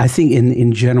 I think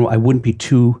in general, I wouldn't be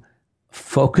too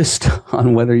focused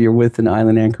on whether you're with an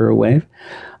island anchor or a wave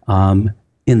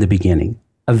in the beginning.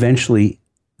 Eventually,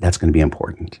 that's going to be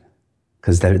important,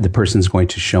 because the person's going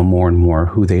to show more and more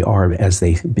who they are as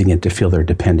they begin to feel they're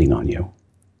depending on you.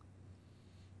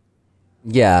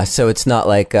 Yeah, so it's not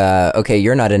like, okay,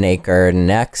 you're not an anchor,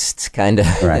 next, kind of.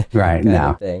 Right.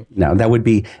 No, that would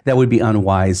be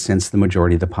unwise, since the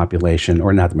majority of the population,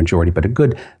 or not the majority, but a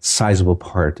good sizable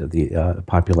part of the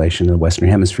population in the Western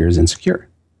Hemisphere is insecure.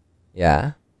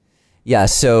 Yeah.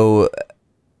 So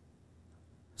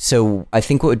I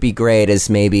think what would be great is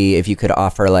maybe if you could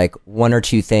offer like one or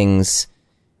two things.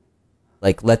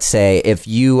 Like, let's say if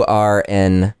you are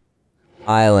an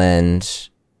island,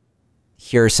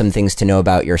 here are some things to know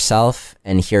about yourself,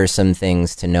 and here are some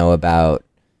things to know about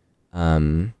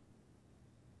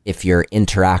if you're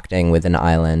interacting with an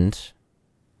island.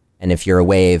 And if you're a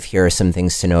wave, here are some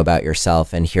things to know about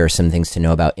yourself, and here are some things to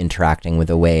know about interacting with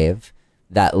a wave.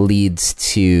 That leads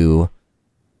to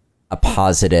a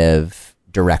positive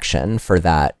direction for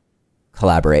that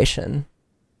collaboration.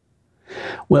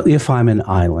 Well, if I'm an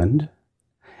island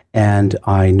and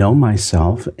I know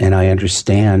myself and I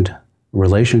understand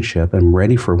relationship, I'm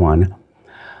ready for one,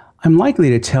 I'm likely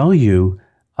to tell you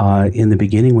in the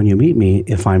beginning when you meet me,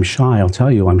 if I'm shy, I'll tell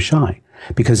you I'm shy,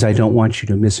 because I don't want you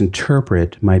to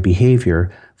misinterpret my behavior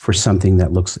for something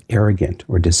that looks arrogant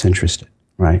or disinterested,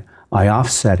 right? I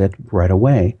offset it right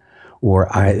away. Or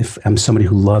if I'm somebody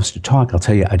who loves to talk, I'll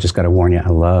tell you, I just got to warn you, I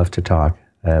love to talk.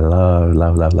 I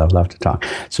love to talk.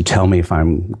 So tell me if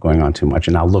I'm going on too much,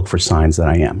 and I'll look for signs that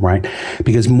I am, right?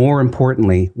 Because more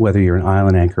importantly, whether you're an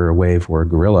island anchor, a wave, or a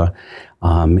gorilla,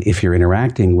 if you're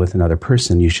interacting with another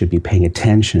person, you should be paying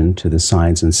attention to the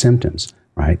signs and symptoms,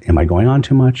 right? Am I going on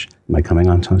too much? Am I coming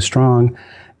on too strong?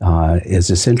 Is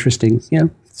this interesting?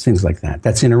 Things like that.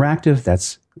 That's interactive.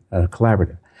 That's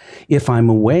collaborative. If I'm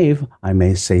a wave, I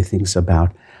may say things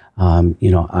about,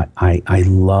 I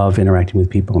love interacting with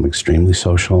people. I'm extremely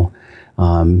social.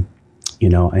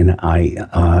 and I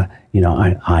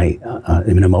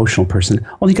am an emotional person.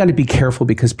 Well, you got to be careful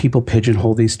because people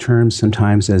pigeonhole these terms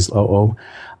sometimes as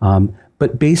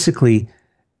but basically,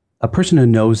 a person who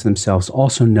knows themselves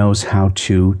also knows how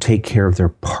to take care of their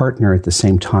partner at the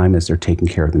same time as they're taking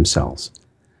care of themselves,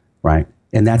 right?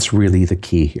 And that's really the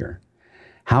key here.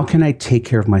 How can I take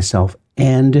care of myself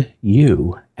and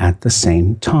you at the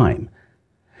same time?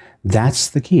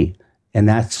 That's the key. And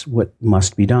that's what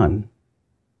must be done.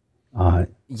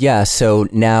 So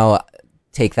now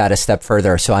take that a step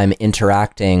further. So I'm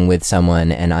interacting with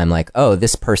someone and I'm like, oh,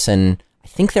 this person, I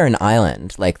think they're an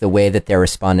island, like the way that they're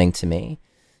responding to me.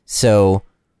 So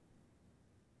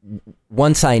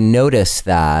once I notice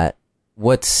that,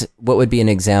 what would be an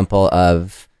example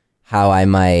of how I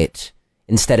might,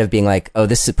 instead of being like, oh,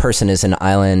 this person is an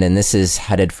island and this is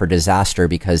headed for disaster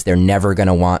because they're never going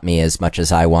to want me as much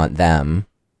as I want them,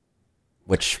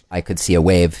 which I could see a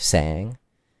wave saying.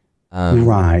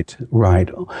 Right.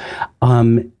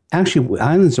 Actually,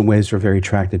 islands and waves are very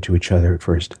attracted to each other at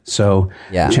first. So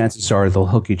chances are they'll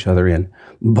hook each other in.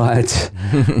 But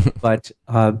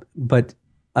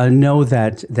know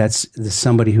that that's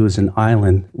somebody who is an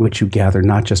island, which you gather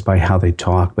not just by how they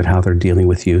talk, but how they're dealing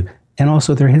with you, and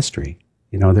also their history.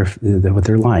 What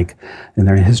they're like in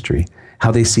their history,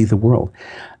 how they see the world.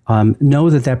 Know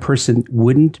that person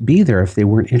wouldn't be there if they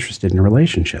weren't interested in a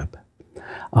relationship.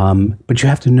 But you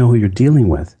have to know who you're dealing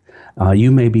with.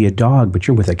 You may be a dog, but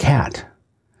you're with a cat.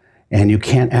 And you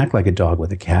can't act like a dog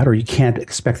with a cat, or you can't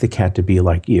expect the cat to be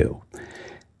like you.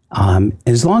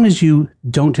 As long as you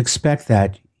don't expect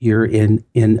that, you're in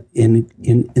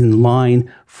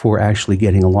line for actually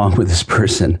getting along with this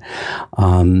person.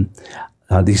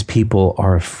 These people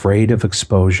are afraid of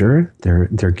exposure.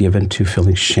 They're given to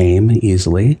feeling shame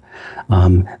easily.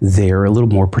 They're a little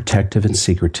more protective and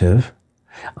secretive,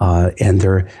 and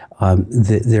they're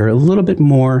a little bit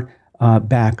more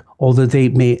back. Although they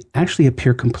may actually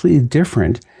appear completely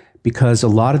different, because a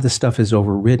lot of the stuff is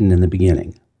overridden in the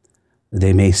beginning.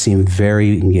 They may seem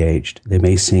very engaged. They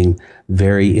may seem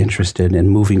very interested in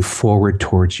moving forward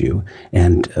towards you,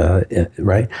 and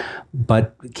right.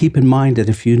 But keep in mind that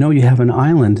if you know you have an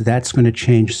island, that's going to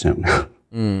change soon.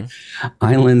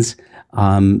 Islands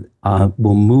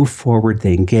will move forward.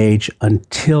 They engage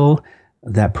until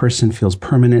that person feels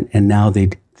permanent, and now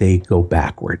they go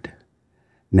backward.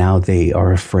 Now they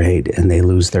are afraid, and they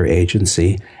lose their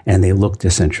agency, and they look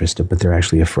disinterested, but they're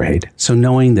actually afraid. So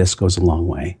knowing this goes a long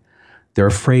way. They're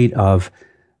afraid of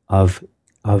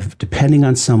depending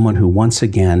on someone who, once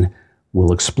again,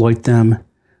 will exploit them,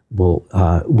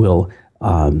 will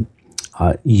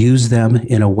use them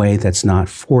in a way that's not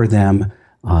for them,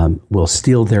 will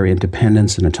steal their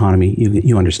independence and autonomy.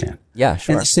 You understand? Yeah,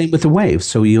 sure. And the same with the wave.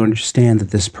 So you understand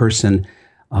that this person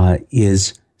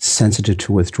is sensitive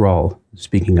to withdrawal,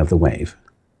 speaking of the wave,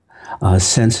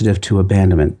 sensitive to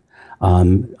abandonment,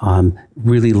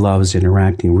 really loves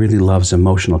interacting, really loves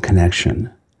emotional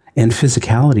connection, and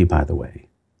physicality, by the way.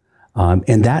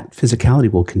 And that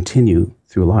physicality will continue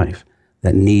through life,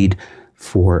 that need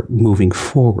for moving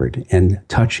forward and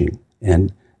touching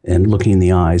and looking in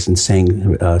the eyes and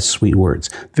saying sweet words.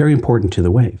 Very important to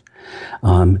the wave.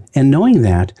 And knowing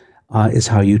that is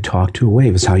how you talk to a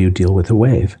wave, is how you deal with a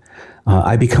wave.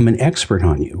 I become an expert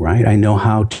on you, right? I know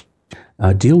how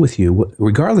to deal with you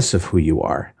regardless of who you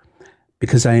are,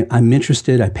 because I'm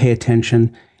interested, I pay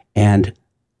attention, and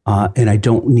I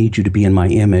don't need you to be in my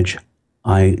image.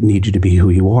 I need you to be who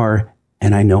you are,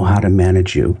 and I know how to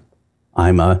manage you.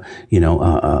 I'm a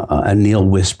Neil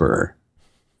whisperer.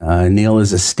 Neil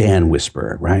is a Stan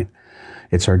whisperer, right?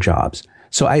 It's our jobs.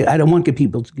 So I don't want to get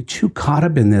people to get too caught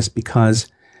up in this, because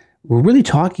we're really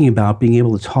talking about being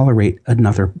able to tolerate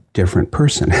another different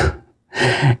person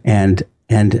and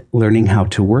learning how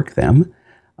to work them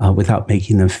without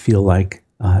making them feel like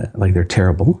they're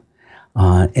terrible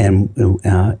and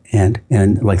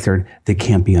like they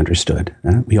can't be understood.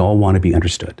 We all want to be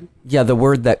understood. Yeah, the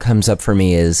word that comes up for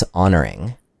me is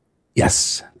honoring.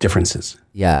 Yes, differences.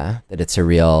 Yeah, that it's a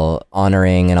real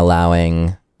honoring and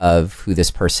allowing of who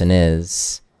this person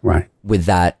is. Right. With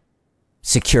that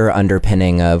secure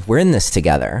underpinning of we're in this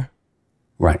together.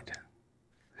 Right.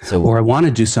 So, or I want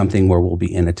to do something where we'll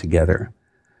be in it together.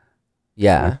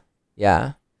 Yeah.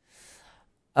 Yeah.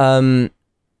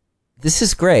 This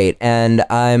is great, and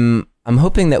I'm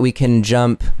hoping that we can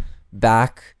jump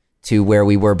back to where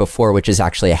we were before, which is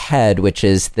actually ahead, which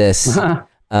is this.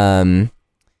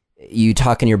 You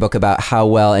talk in your book about how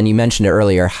well, and you mentioned it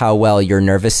earlier, how well your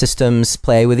nervous systems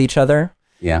play with each other.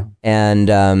 Yeah. And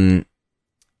I'm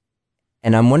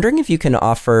wondering if you can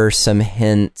offer some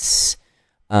hints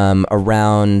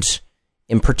around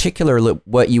in particular,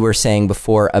 what you were saying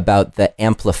before about the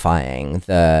amplifying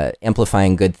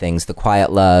good things, the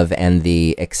quiet love and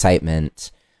the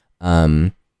excitement.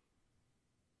 And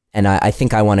I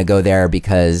think I want to go there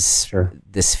because Sure.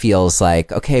 This feels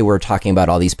like, okay, we're talking about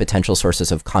all these potential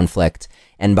sources of conflict.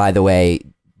 And by the way,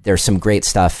 there's some great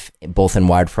stuff both in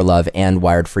Wired for Love and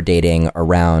Wired for Dating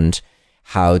around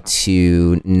how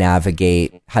to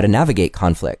navigate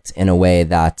conflict in a way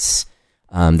that's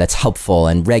helpful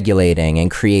and regulating and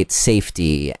creates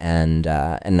safety. And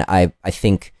I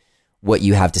think what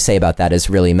you have to say about that is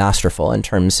really masterful in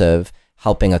terms of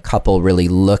helping a couple really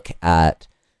look at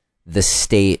the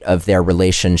state of their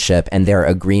relationship and their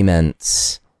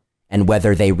agreements and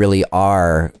whether they really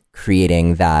are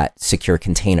creating that secure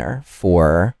container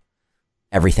for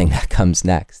everything that comes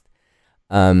next.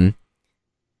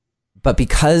 But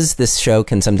because this show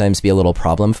can sometimes be a little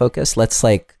problem focused, let's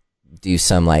do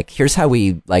some here's how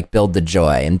we build the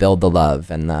joy and build the love.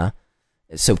 And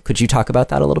so could you talk about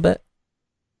that a little bit?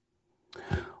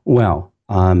 Well,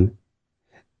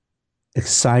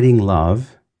 exciting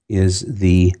love is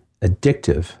the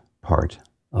addictive part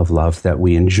of love that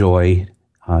we enjoy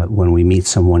when we meet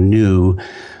someone new,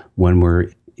 when we're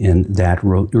in that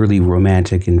early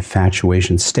romantic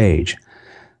infatuation stage.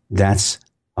 That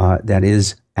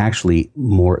is actually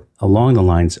more along the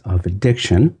lines of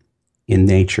addiction in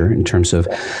nature in terms of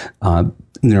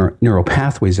neural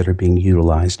pathways that are being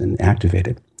utilized and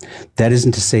activated. That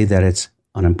isn't to say that it's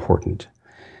unimportant.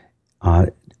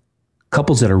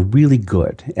 Couples that are really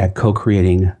good at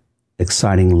co-creating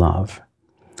exciting love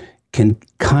can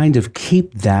kind of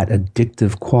keep that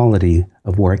addictive quality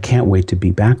of where I can't wait to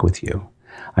be back with you.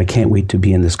 I can't wait to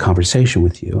be in this conversation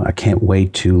with you. I can't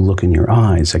wait to look in your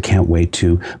eyes. I can't wait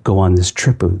to go on this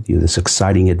trip with you, this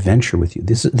exciting adventure with you.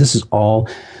 This is all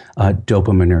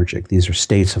dopaminergic. These are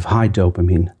states of high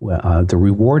dopamine, the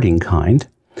rewarding kind.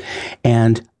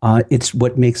 And it's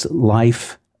what makes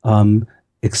life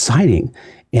exciting.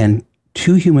 And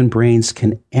two human brains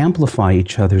can amplify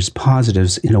each other's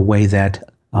positives in a way that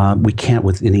we can't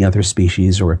with any other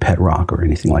species or a pet rock or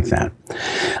anything like that.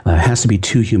 It has to be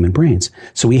two human brains.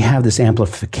 So we have this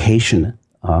amplification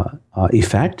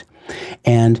effect.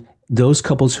 And those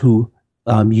couples who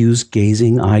use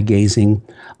gazing, eye gazing,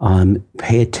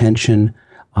 pay attention,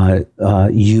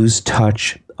 use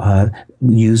touch,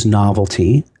 use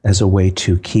novelty as a way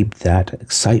to keep that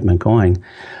excitement going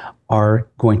are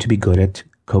going to be good at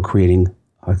co-creating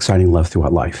exciting love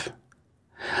throughout life.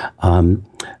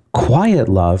 Quiet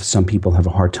love, some people have a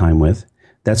hard time with.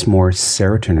 That's more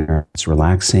serotonin. It's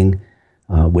relaxing.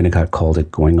 Winnicott called it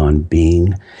going on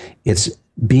being. It's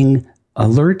being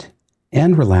alert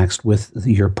and relaxed with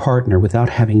your partner without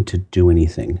having to do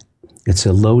anything. It's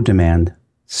a low demand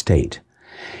state.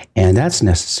 And that's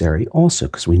necessary also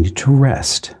because we need to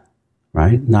rest,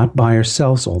 right? Not by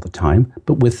ourselves all the time,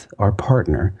 but with our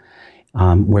partner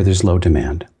where there's low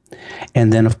demand.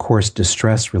 And then, of course,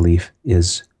 distress relief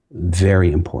is very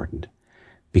important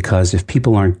because if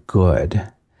people aren't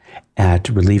good at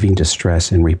relieving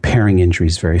distress and repairing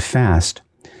injuries very fast,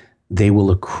 they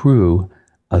will accrue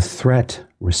a threat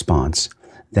response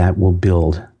that will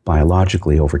build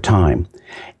biologically over time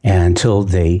until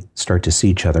they start to see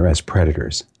each other as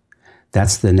predators.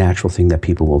 That's the natural thing that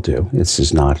people will do. This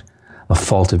is not a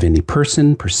fault of any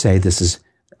person per se. This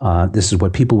is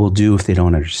what people will do if they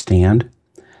don't understand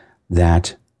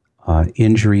that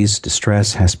injuries,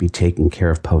 distress has to be taken care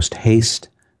of post-haste,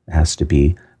 has to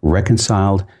be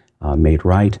reconciled, made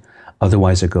right.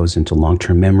 Otherwise, it goes into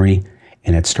long-term memory,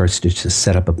 and it starts to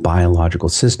set up a biological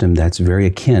system that's very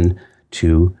akin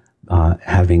to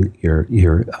having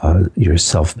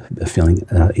yourself feeling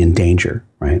in danger,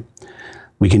 right?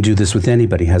 We can do this with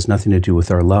anybody. It has nothing to do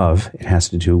with our love. It has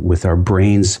to do with our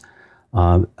brain's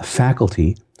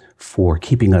faculty for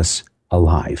keeping us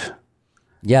alive.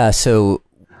 Yeah. So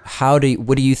what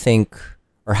do you think,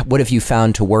 or what have you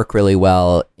found to work really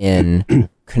well in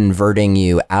converting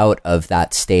you out of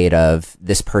that state of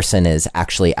this person is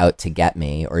actually out to get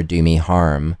me or do me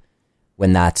harm,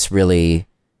 when that's really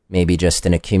maybe just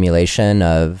an accumulation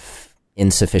of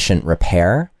insufficient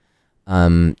repair,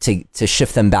 to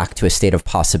shift them back to a state of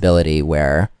possibility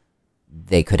where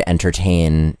they could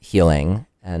entertain healing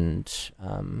and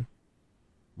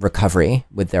recovery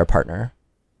with their partner?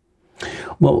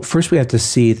 Well, first we have to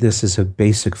see this as a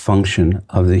basic function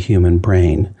of the human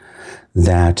brain,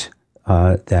 that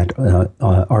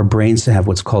our brains have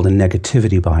what's called a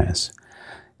negativity bias.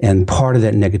 And part of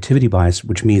that negativity bias,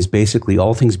 which means basically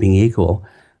all things being equal,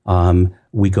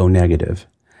 we go negative.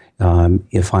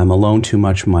 If I'm alone too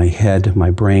much, my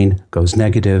brain goes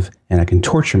negative, and I can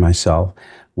torture myself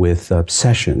with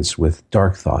obsessions, with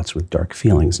dark thoughts, with dark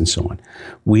feelings, and so on.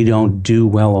 We don't do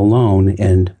well alone,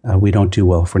 and we don't do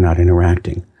well if we're not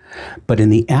interacting. But in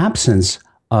the absence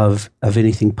of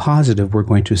anything positive, we're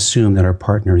going to assume that our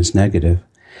partner is negative.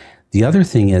 The other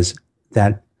thing is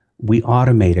that we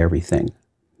automate everything.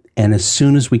 And as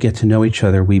soon as we get to know each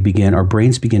other, our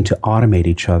brains begin to automate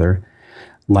each other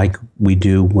like we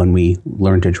do when we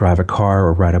learn to drive a car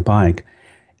or ride a bike.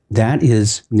 That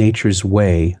is nature's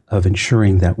way of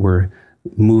ensuring that we're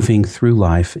moving through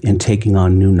life and taking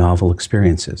on new novel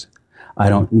experiences. I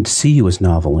don't see you as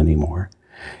novel anymore.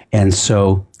 And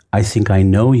so I think I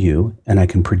know you and I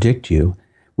can predict you,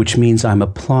 which means I'm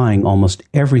applying almost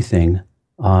everything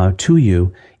to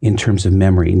you in terms of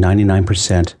memory.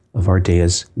 99% of our day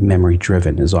is memory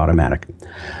driven, is automatic.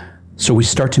 So we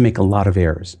start to make a lot of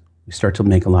errors. We start to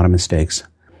make a lot of mistakes.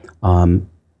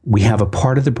 We have a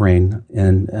part of the brain,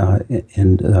 and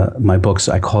in my books,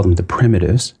 I call them the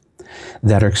primitives,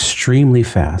 that are extremely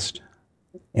fast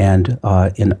and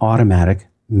in automatic,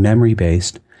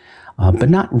 memory-based, but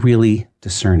not really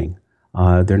discerning.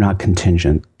 They're not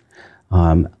contingent.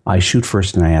 I shoot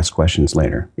first and I ask questions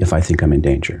later if I think I'm in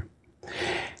danger.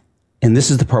 And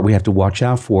this is the part we have to watch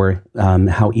out for,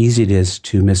 how easy it is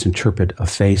to misinterpret a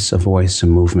face, a voice, a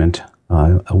movement,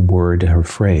 a word or a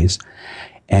phrase,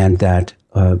 and that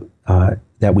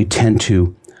we tend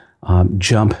to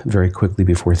jump very quickly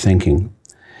before thinking.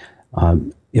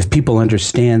 If people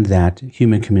understand that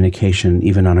human communication,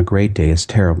 even on a great day, is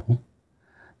terrible,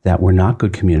 that we're not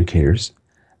good communicators,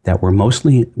 that we're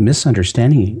mostly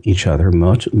misunderstanding each other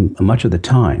much of the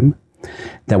time,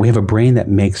 that we have a brain that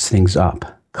makes things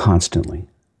up constantly,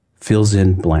 fills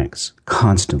in blanks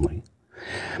constantly,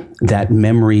 that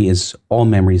all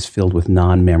memory is filled with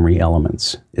non-memory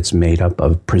elements. It's made up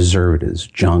of preservatives,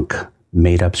 junk,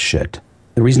 made up shit.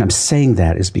 The reason I'm saying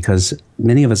that is because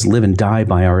many of us live and die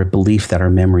by our belief that our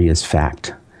memory is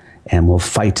fact, and we'll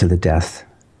fight to the death.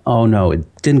 Oh no, it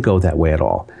didn't go that way at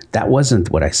all. That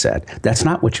wasn't what I said. That's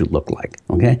not what you look like,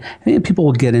 okay? And people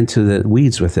will get into the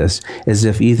weeds with this as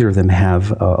if either of them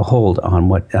have a hold on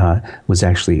what was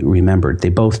actually remembered. They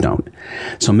both don't.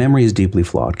 So memory is deeply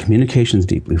flawed. Communication is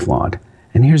deeply flawed.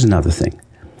 And here's another thing.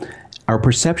 Our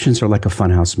perceptions are like a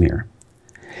funhouse mirror.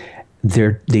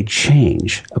 They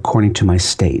change according to my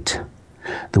state.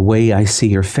 The way I see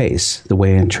your face, the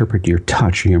way I interpret your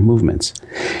touch or your movements.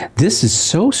 This is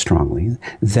so strongly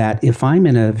that if I'm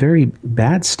in a very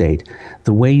bad state,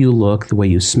 the way you look, the way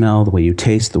you smell, the way you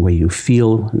taste, the way you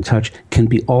feel and touch can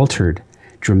be altered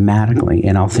dramatically,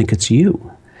 and I'll think it's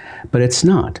you. But it's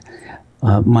not.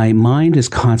 My mind is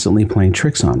constantly playing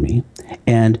tricks on me,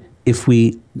 and if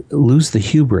we lose the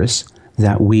hubris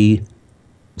that we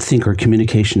think our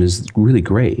communication is really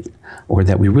great, or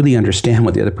that we really understand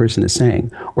what the other person is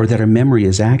saying, or that our memory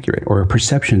is accurate, or our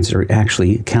perceptions are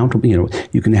actually countable,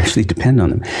 you can actually depend on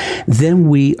them, then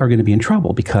we are going to be in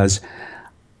trouble because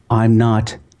I'm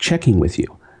not checking with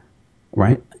you,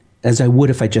 right? As I would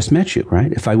if I just met you,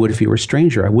 right? If you were a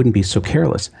stranger, I wouldn't be so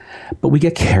careless. But we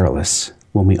get careless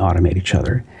when we automate each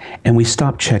other, and we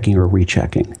stop checking or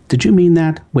rechecking. Did you mean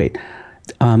that? Wait.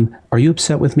 Are you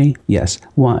upset with me? Yes.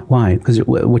 Why? Because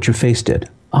what your face did.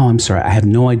 Oh, I'm sorry. I have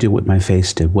no idea what my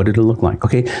face did. What did it look like?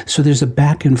 Okay. So there's a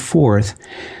back and forth,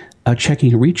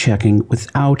 checking and rechecking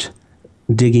without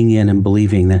digging in and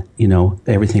believing that,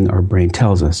 everything our brain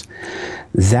tells us.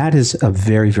 That is a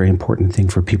very, very important thing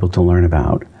for people to learn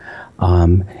about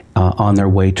on their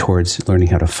way towards learning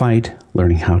how to fight,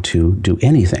 learning how to do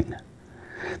anything.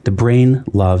 The brain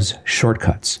loves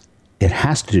shortcuts. It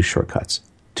has to do shortcuts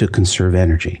to conserve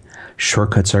energy.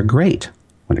 Shortcuts are great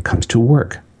when it comes to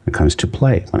work, when it comes to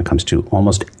play, when it comes to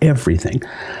almost everything,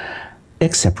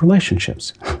 except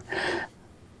relationships.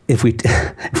 If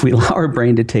we allow our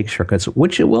brain to take shortcuts,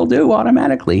 which it will do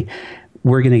automatically,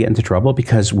 we're going to get into trouble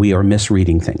because we are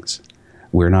misreading things.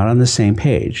 We're not on the same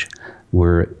page.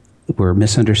 We're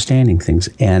misunderstanding things,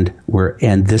 and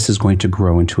this is going to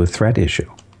grow into a threat issue.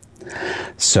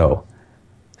 So,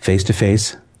 face to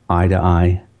face, eye to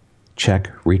eye,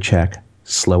 check, recheck,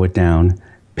 slow it down,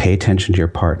 pay attention to your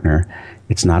partner.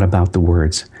 It's not about the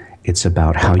words. It's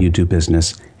about how you do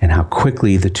business and how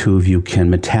quickly the two of you can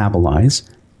metabolize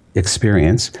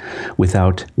experience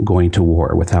without going to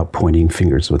war, without pointing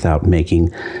fingers, without making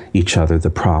each other the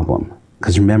problem.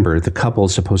 Because remember, the couple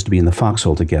is supposed to be in the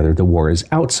foxhole together. The war is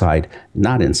outside,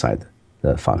 not inside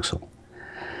the foxhole.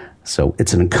 So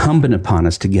it's incumbent upon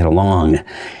us to get along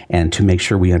and to make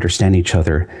sure we understand each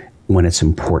other when it's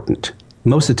important.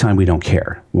 Most of the time, we don't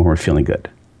care when we're feeling good.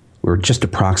 We're just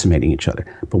approximating each other.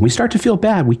 But when we start to feel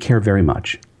bad, we care very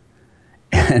much.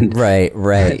 And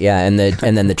right, yeah, and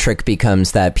then the trick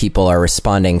becomes that people are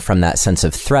responding from that sense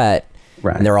of threat,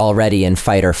 right. And they're already in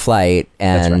fight or flight,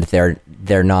 and right.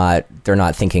 they're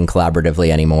not thinking collaboratively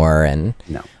anymore. And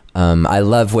no. I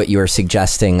love what you were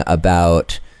suggesting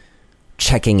about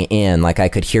checking in. Like, I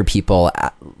could hear people,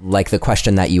 like the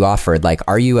question that you offered, like,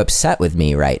 are you upset with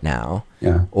me right now?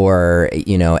 Yeah. Or,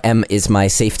 is my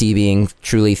safety being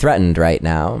truly threatened right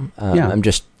now? I'm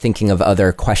just thinking of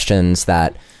other questions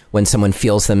that when someone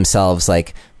feels themselves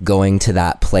like going to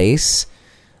that place,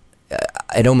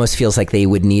 it almost feels like they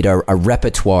would need a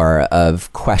repertoire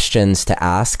of questions to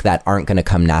ask that aren't going to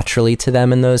come naturally to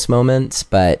them in those moments,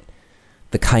 but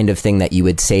the kind of thing that you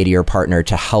would say to your partner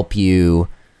to help you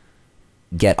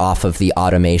get off of the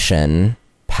automation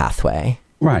pathway.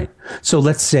 Right. So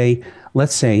let's say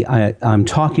I'm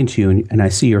talking to you and I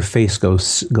see your face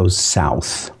goes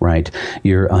south, right?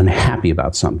 You're unhappy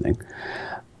about something.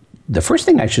 The first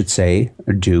thing I should say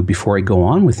or do before I go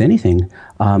on with anything,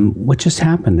 what just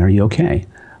happened? Are you okay?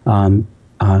 And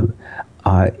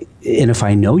if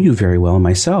I know you very well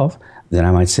myself, then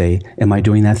I might say, am I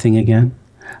doing that thing again?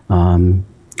 Are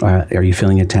you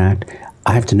feeling attacked?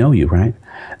 I have to know you, right?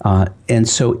 And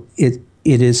so it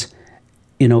is,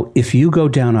 if you go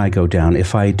down, I go down.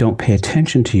 If I don't pay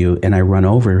attention to you and I run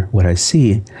over what I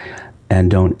see and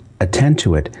don't attend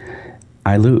to it,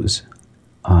 I lose.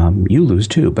 You lose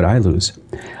too, but I lose.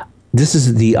 This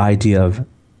is the idea of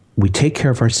we take care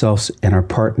of ourselves and our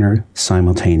partner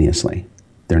simultaneously.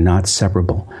 They're not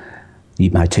separable.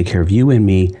 I take care of you and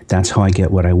me. That's how I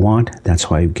get what I want. That's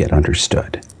how I get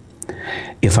understood.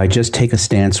 If I just take a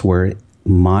stance where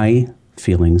my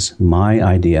feelings, my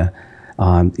idea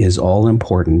is all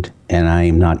important and I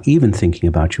am not even thinking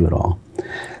about you at all,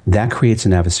 that creates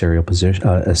an adversarial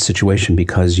a situation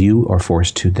because you are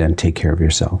forced to then take care of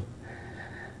yourself.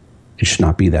 It should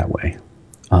not be that way.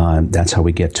 That's how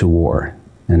we get to war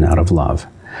and out of love.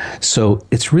 So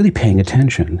it's really paying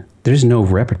attention. There's no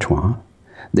repertoire.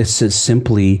 This is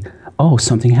simply, oh,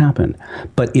 something happened.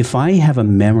 But if I have a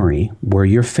memory where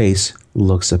your face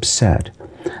looks upset,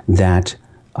 that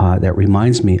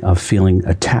reminds me of feeling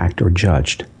attacked or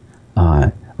judged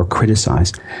or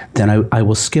criticized, then I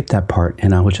will skip that part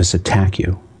and I will just attack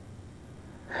you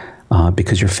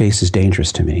because your face is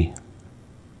dangerous to me.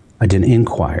 I didn't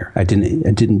inquire. I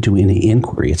didn't do any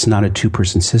inquiry. It's not a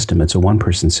two-person system. It's a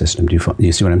one-person system. Do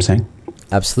you see what I'm saying?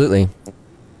 Absolutely.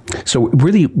 So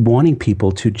really wanting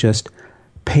people to just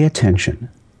pay attention,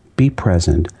 be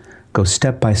present, go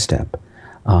step by step,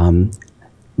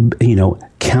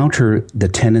 counter the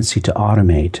tendency to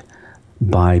automate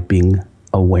by being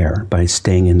aware, by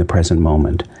staying in the present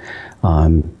moment.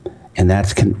 And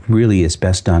that really is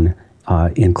best done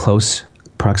in close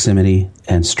proximity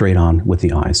and straight on with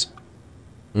the eyes.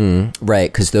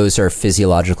 Right, because those are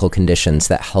physiological conditions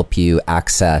that help you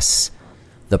access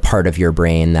the part of your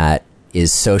brain that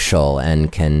is social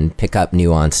and can pick up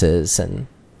nuances, and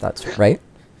that's right.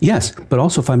 Yes, but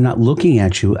also if I'm not looking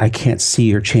at you, I can't see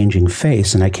your changing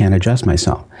face, and I can't adjust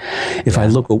myself. If I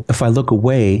look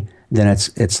away, then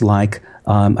it's like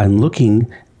I'm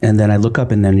looking, and then I look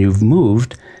up, and then you've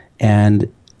moved,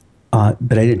 and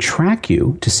but I didn't track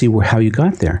you to see how you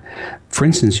got there. For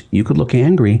instance, you could look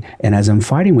angry, and as I'm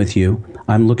fighting with you,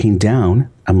 I'm looking down.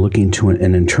 I'm looking to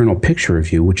an internal picture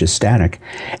of you, which is static,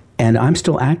 and I'm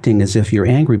still acting as if you're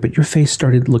angry, but your face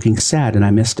started looking sad, and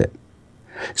I missed it.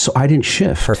 So I didn't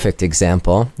shift. Perfect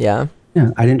example. Yeah. Yeah,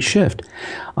 I didn't shift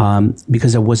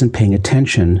because I wasn't paying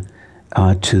attention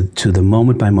to the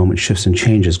moment-by-moment shifts and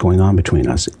changes going on between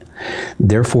us.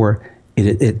 Therefore,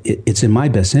 it's in my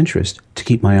best interest to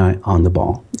keep my eye on the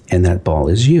ball, and that ball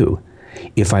is you.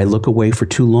 If I look away for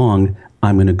too long,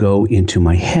 I'm going to go into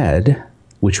my head,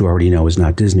 which you already know is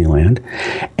not Disneyland,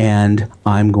 and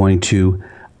I'm going to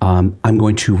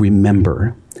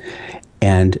remember,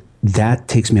 and that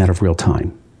takes me out of real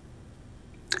time.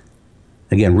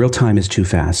 Again, real time is too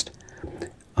fast.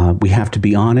 We have to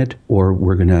be on it, or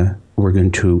we're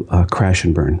going to crash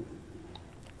and burn.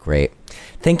 Great.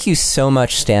 Thank you so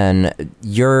much, Stan.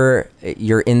 Your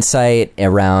insight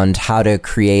around how to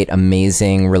create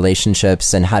amazing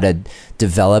relationships and how to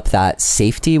develop that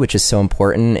safety, which is so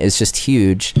important, is just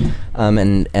huge.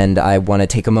 And I want to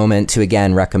take a moment to,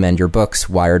 again, recommend your books,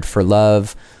 Wired for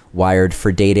Love, Wired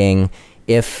for Dating.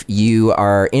 If you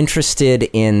are interested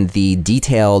in the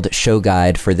detailed show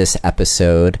guide for this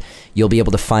episode, you'll be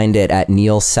able to find it at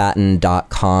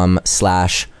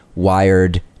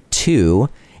neilsattin.com/wired2.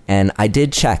 And I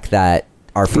did check that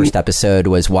our first episode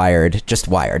was Wired, just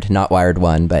Wired, not Wired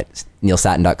One, but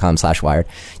neilsattin.com/wired.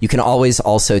 You can always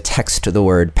also text the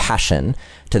word passion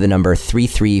to the number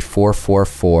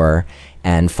 33444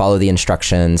 and follow the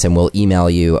instructions, and we'll email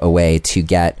you a way to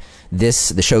get the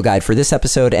show guide for this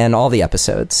episode and all the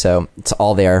episodes. So it's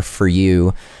all there for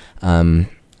you.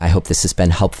 I hope this has been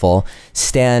helpful.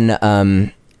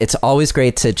 Stan, it's always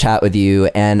great to chat with you.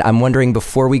 And I'm wondering,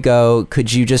 before we go,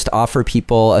 could you just offer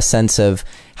people a sense of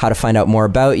how to find out more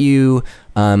about you?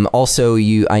 Also,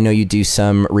 I know you do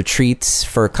some retreats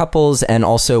for couples and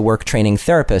also work training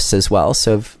therapists as well.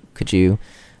 So could you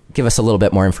give us a little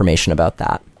bit more information about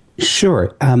that?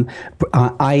 Sure.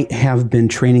 I have been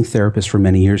training therapists for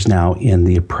many years now in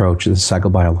the approach, the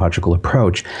psychobiological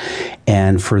approach.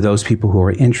 And for those people who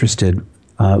are interested,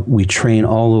 we train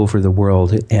all over the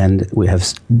world, and we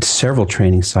have several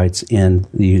training sites in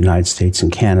the United States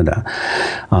and Canada.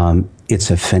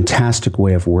 It's a fantastic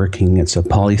way of working. It's a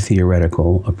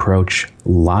polytheoretical approach,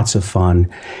 lots of fun,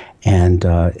 and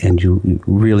you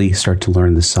really start to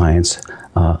learn the science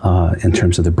in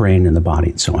terms of the brain and the body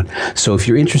and so on. So if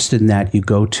you're interested in that, you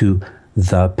go to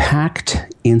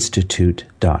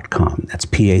thepactinstitute.com. That's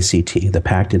P-A-C-T,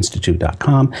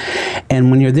 thepactinstitute.com.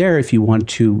 And when you're there, if you want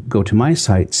to go to my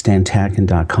site,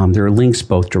 stantatkin.com, there are links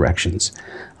both directions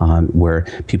where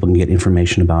people can get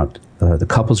information about the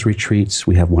couples retreats.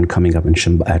 We have one coming up at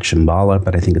Shambhala,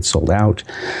 but I think it's sold out.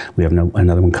 We have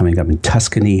another one coming up in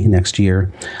Tuscany next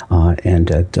year, and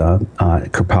at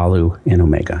Kripalu in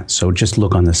Omega. So just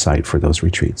look on the site for those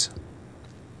retreats.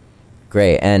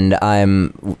 Great. And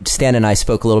Stan and I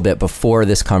spoke a little bit before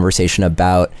this conversation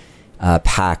about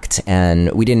PACT, and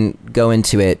we didn't go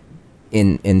into it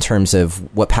in terms of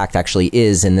what PACT actually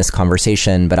is in this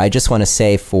conversation, but I just want to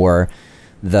say for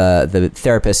the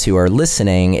therapists who are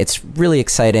listening, it's really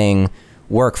exciting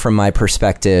work from my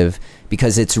perspective,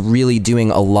 because it's really doing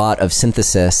a lot of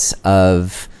synthesis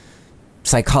of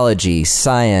psychology,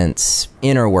 science,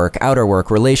 inner work, outer work,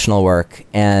 relational work,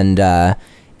 and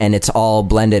it's all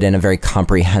blended in a very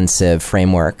comprehensive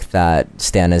framework that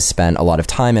Stan has spent a lot of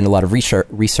time and a lot of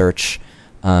research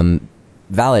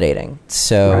validating.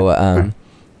 So, right.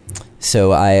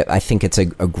 So I think it's a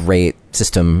great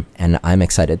system, and I'm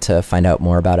excited to find out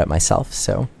more about it myself.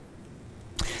 So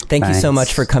thank you so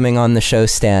much for coming on the show,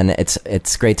 Stan.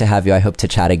 It's great to have you. I hope to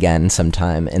chat again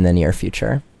sometime in the near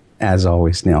future. As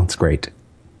always, Neil, it's great.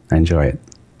 I enjoy it.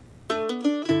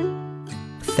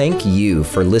 Thank you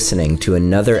for listening to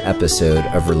another episode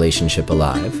of Relationship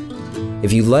Alive.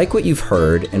 If you like what you've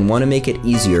heard and want to make it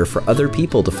easier for other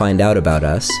people to find out about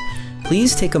us,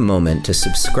 please take a moment to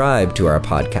subscribe to our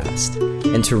podcast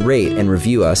and to rate and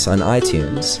review us on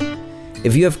iTunes.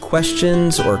 If you have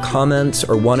questions or comments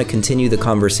or want to continue the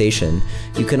conversation,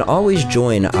 you can always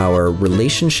join our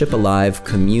Relationship Alive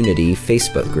community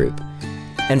Facebook group.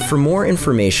 And for more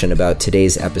information about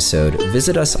today's episode,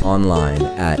 visit us online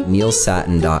at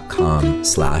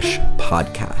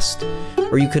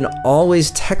neilsattin.com/podcast. Or you can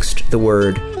always text the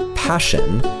word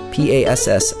passion,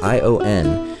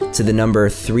 Passion, to the number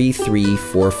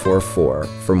 33444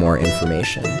 for more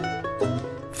information.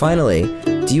 Finally,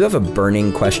 do you have a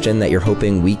burning question that you're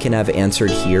hoping we can have answered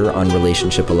here on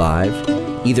Relationship Alive,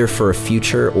 either for a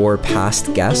future or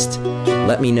past guest?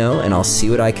 Let me know and I'll see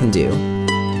what I can do.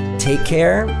 Take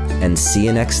care and see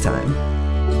you next time.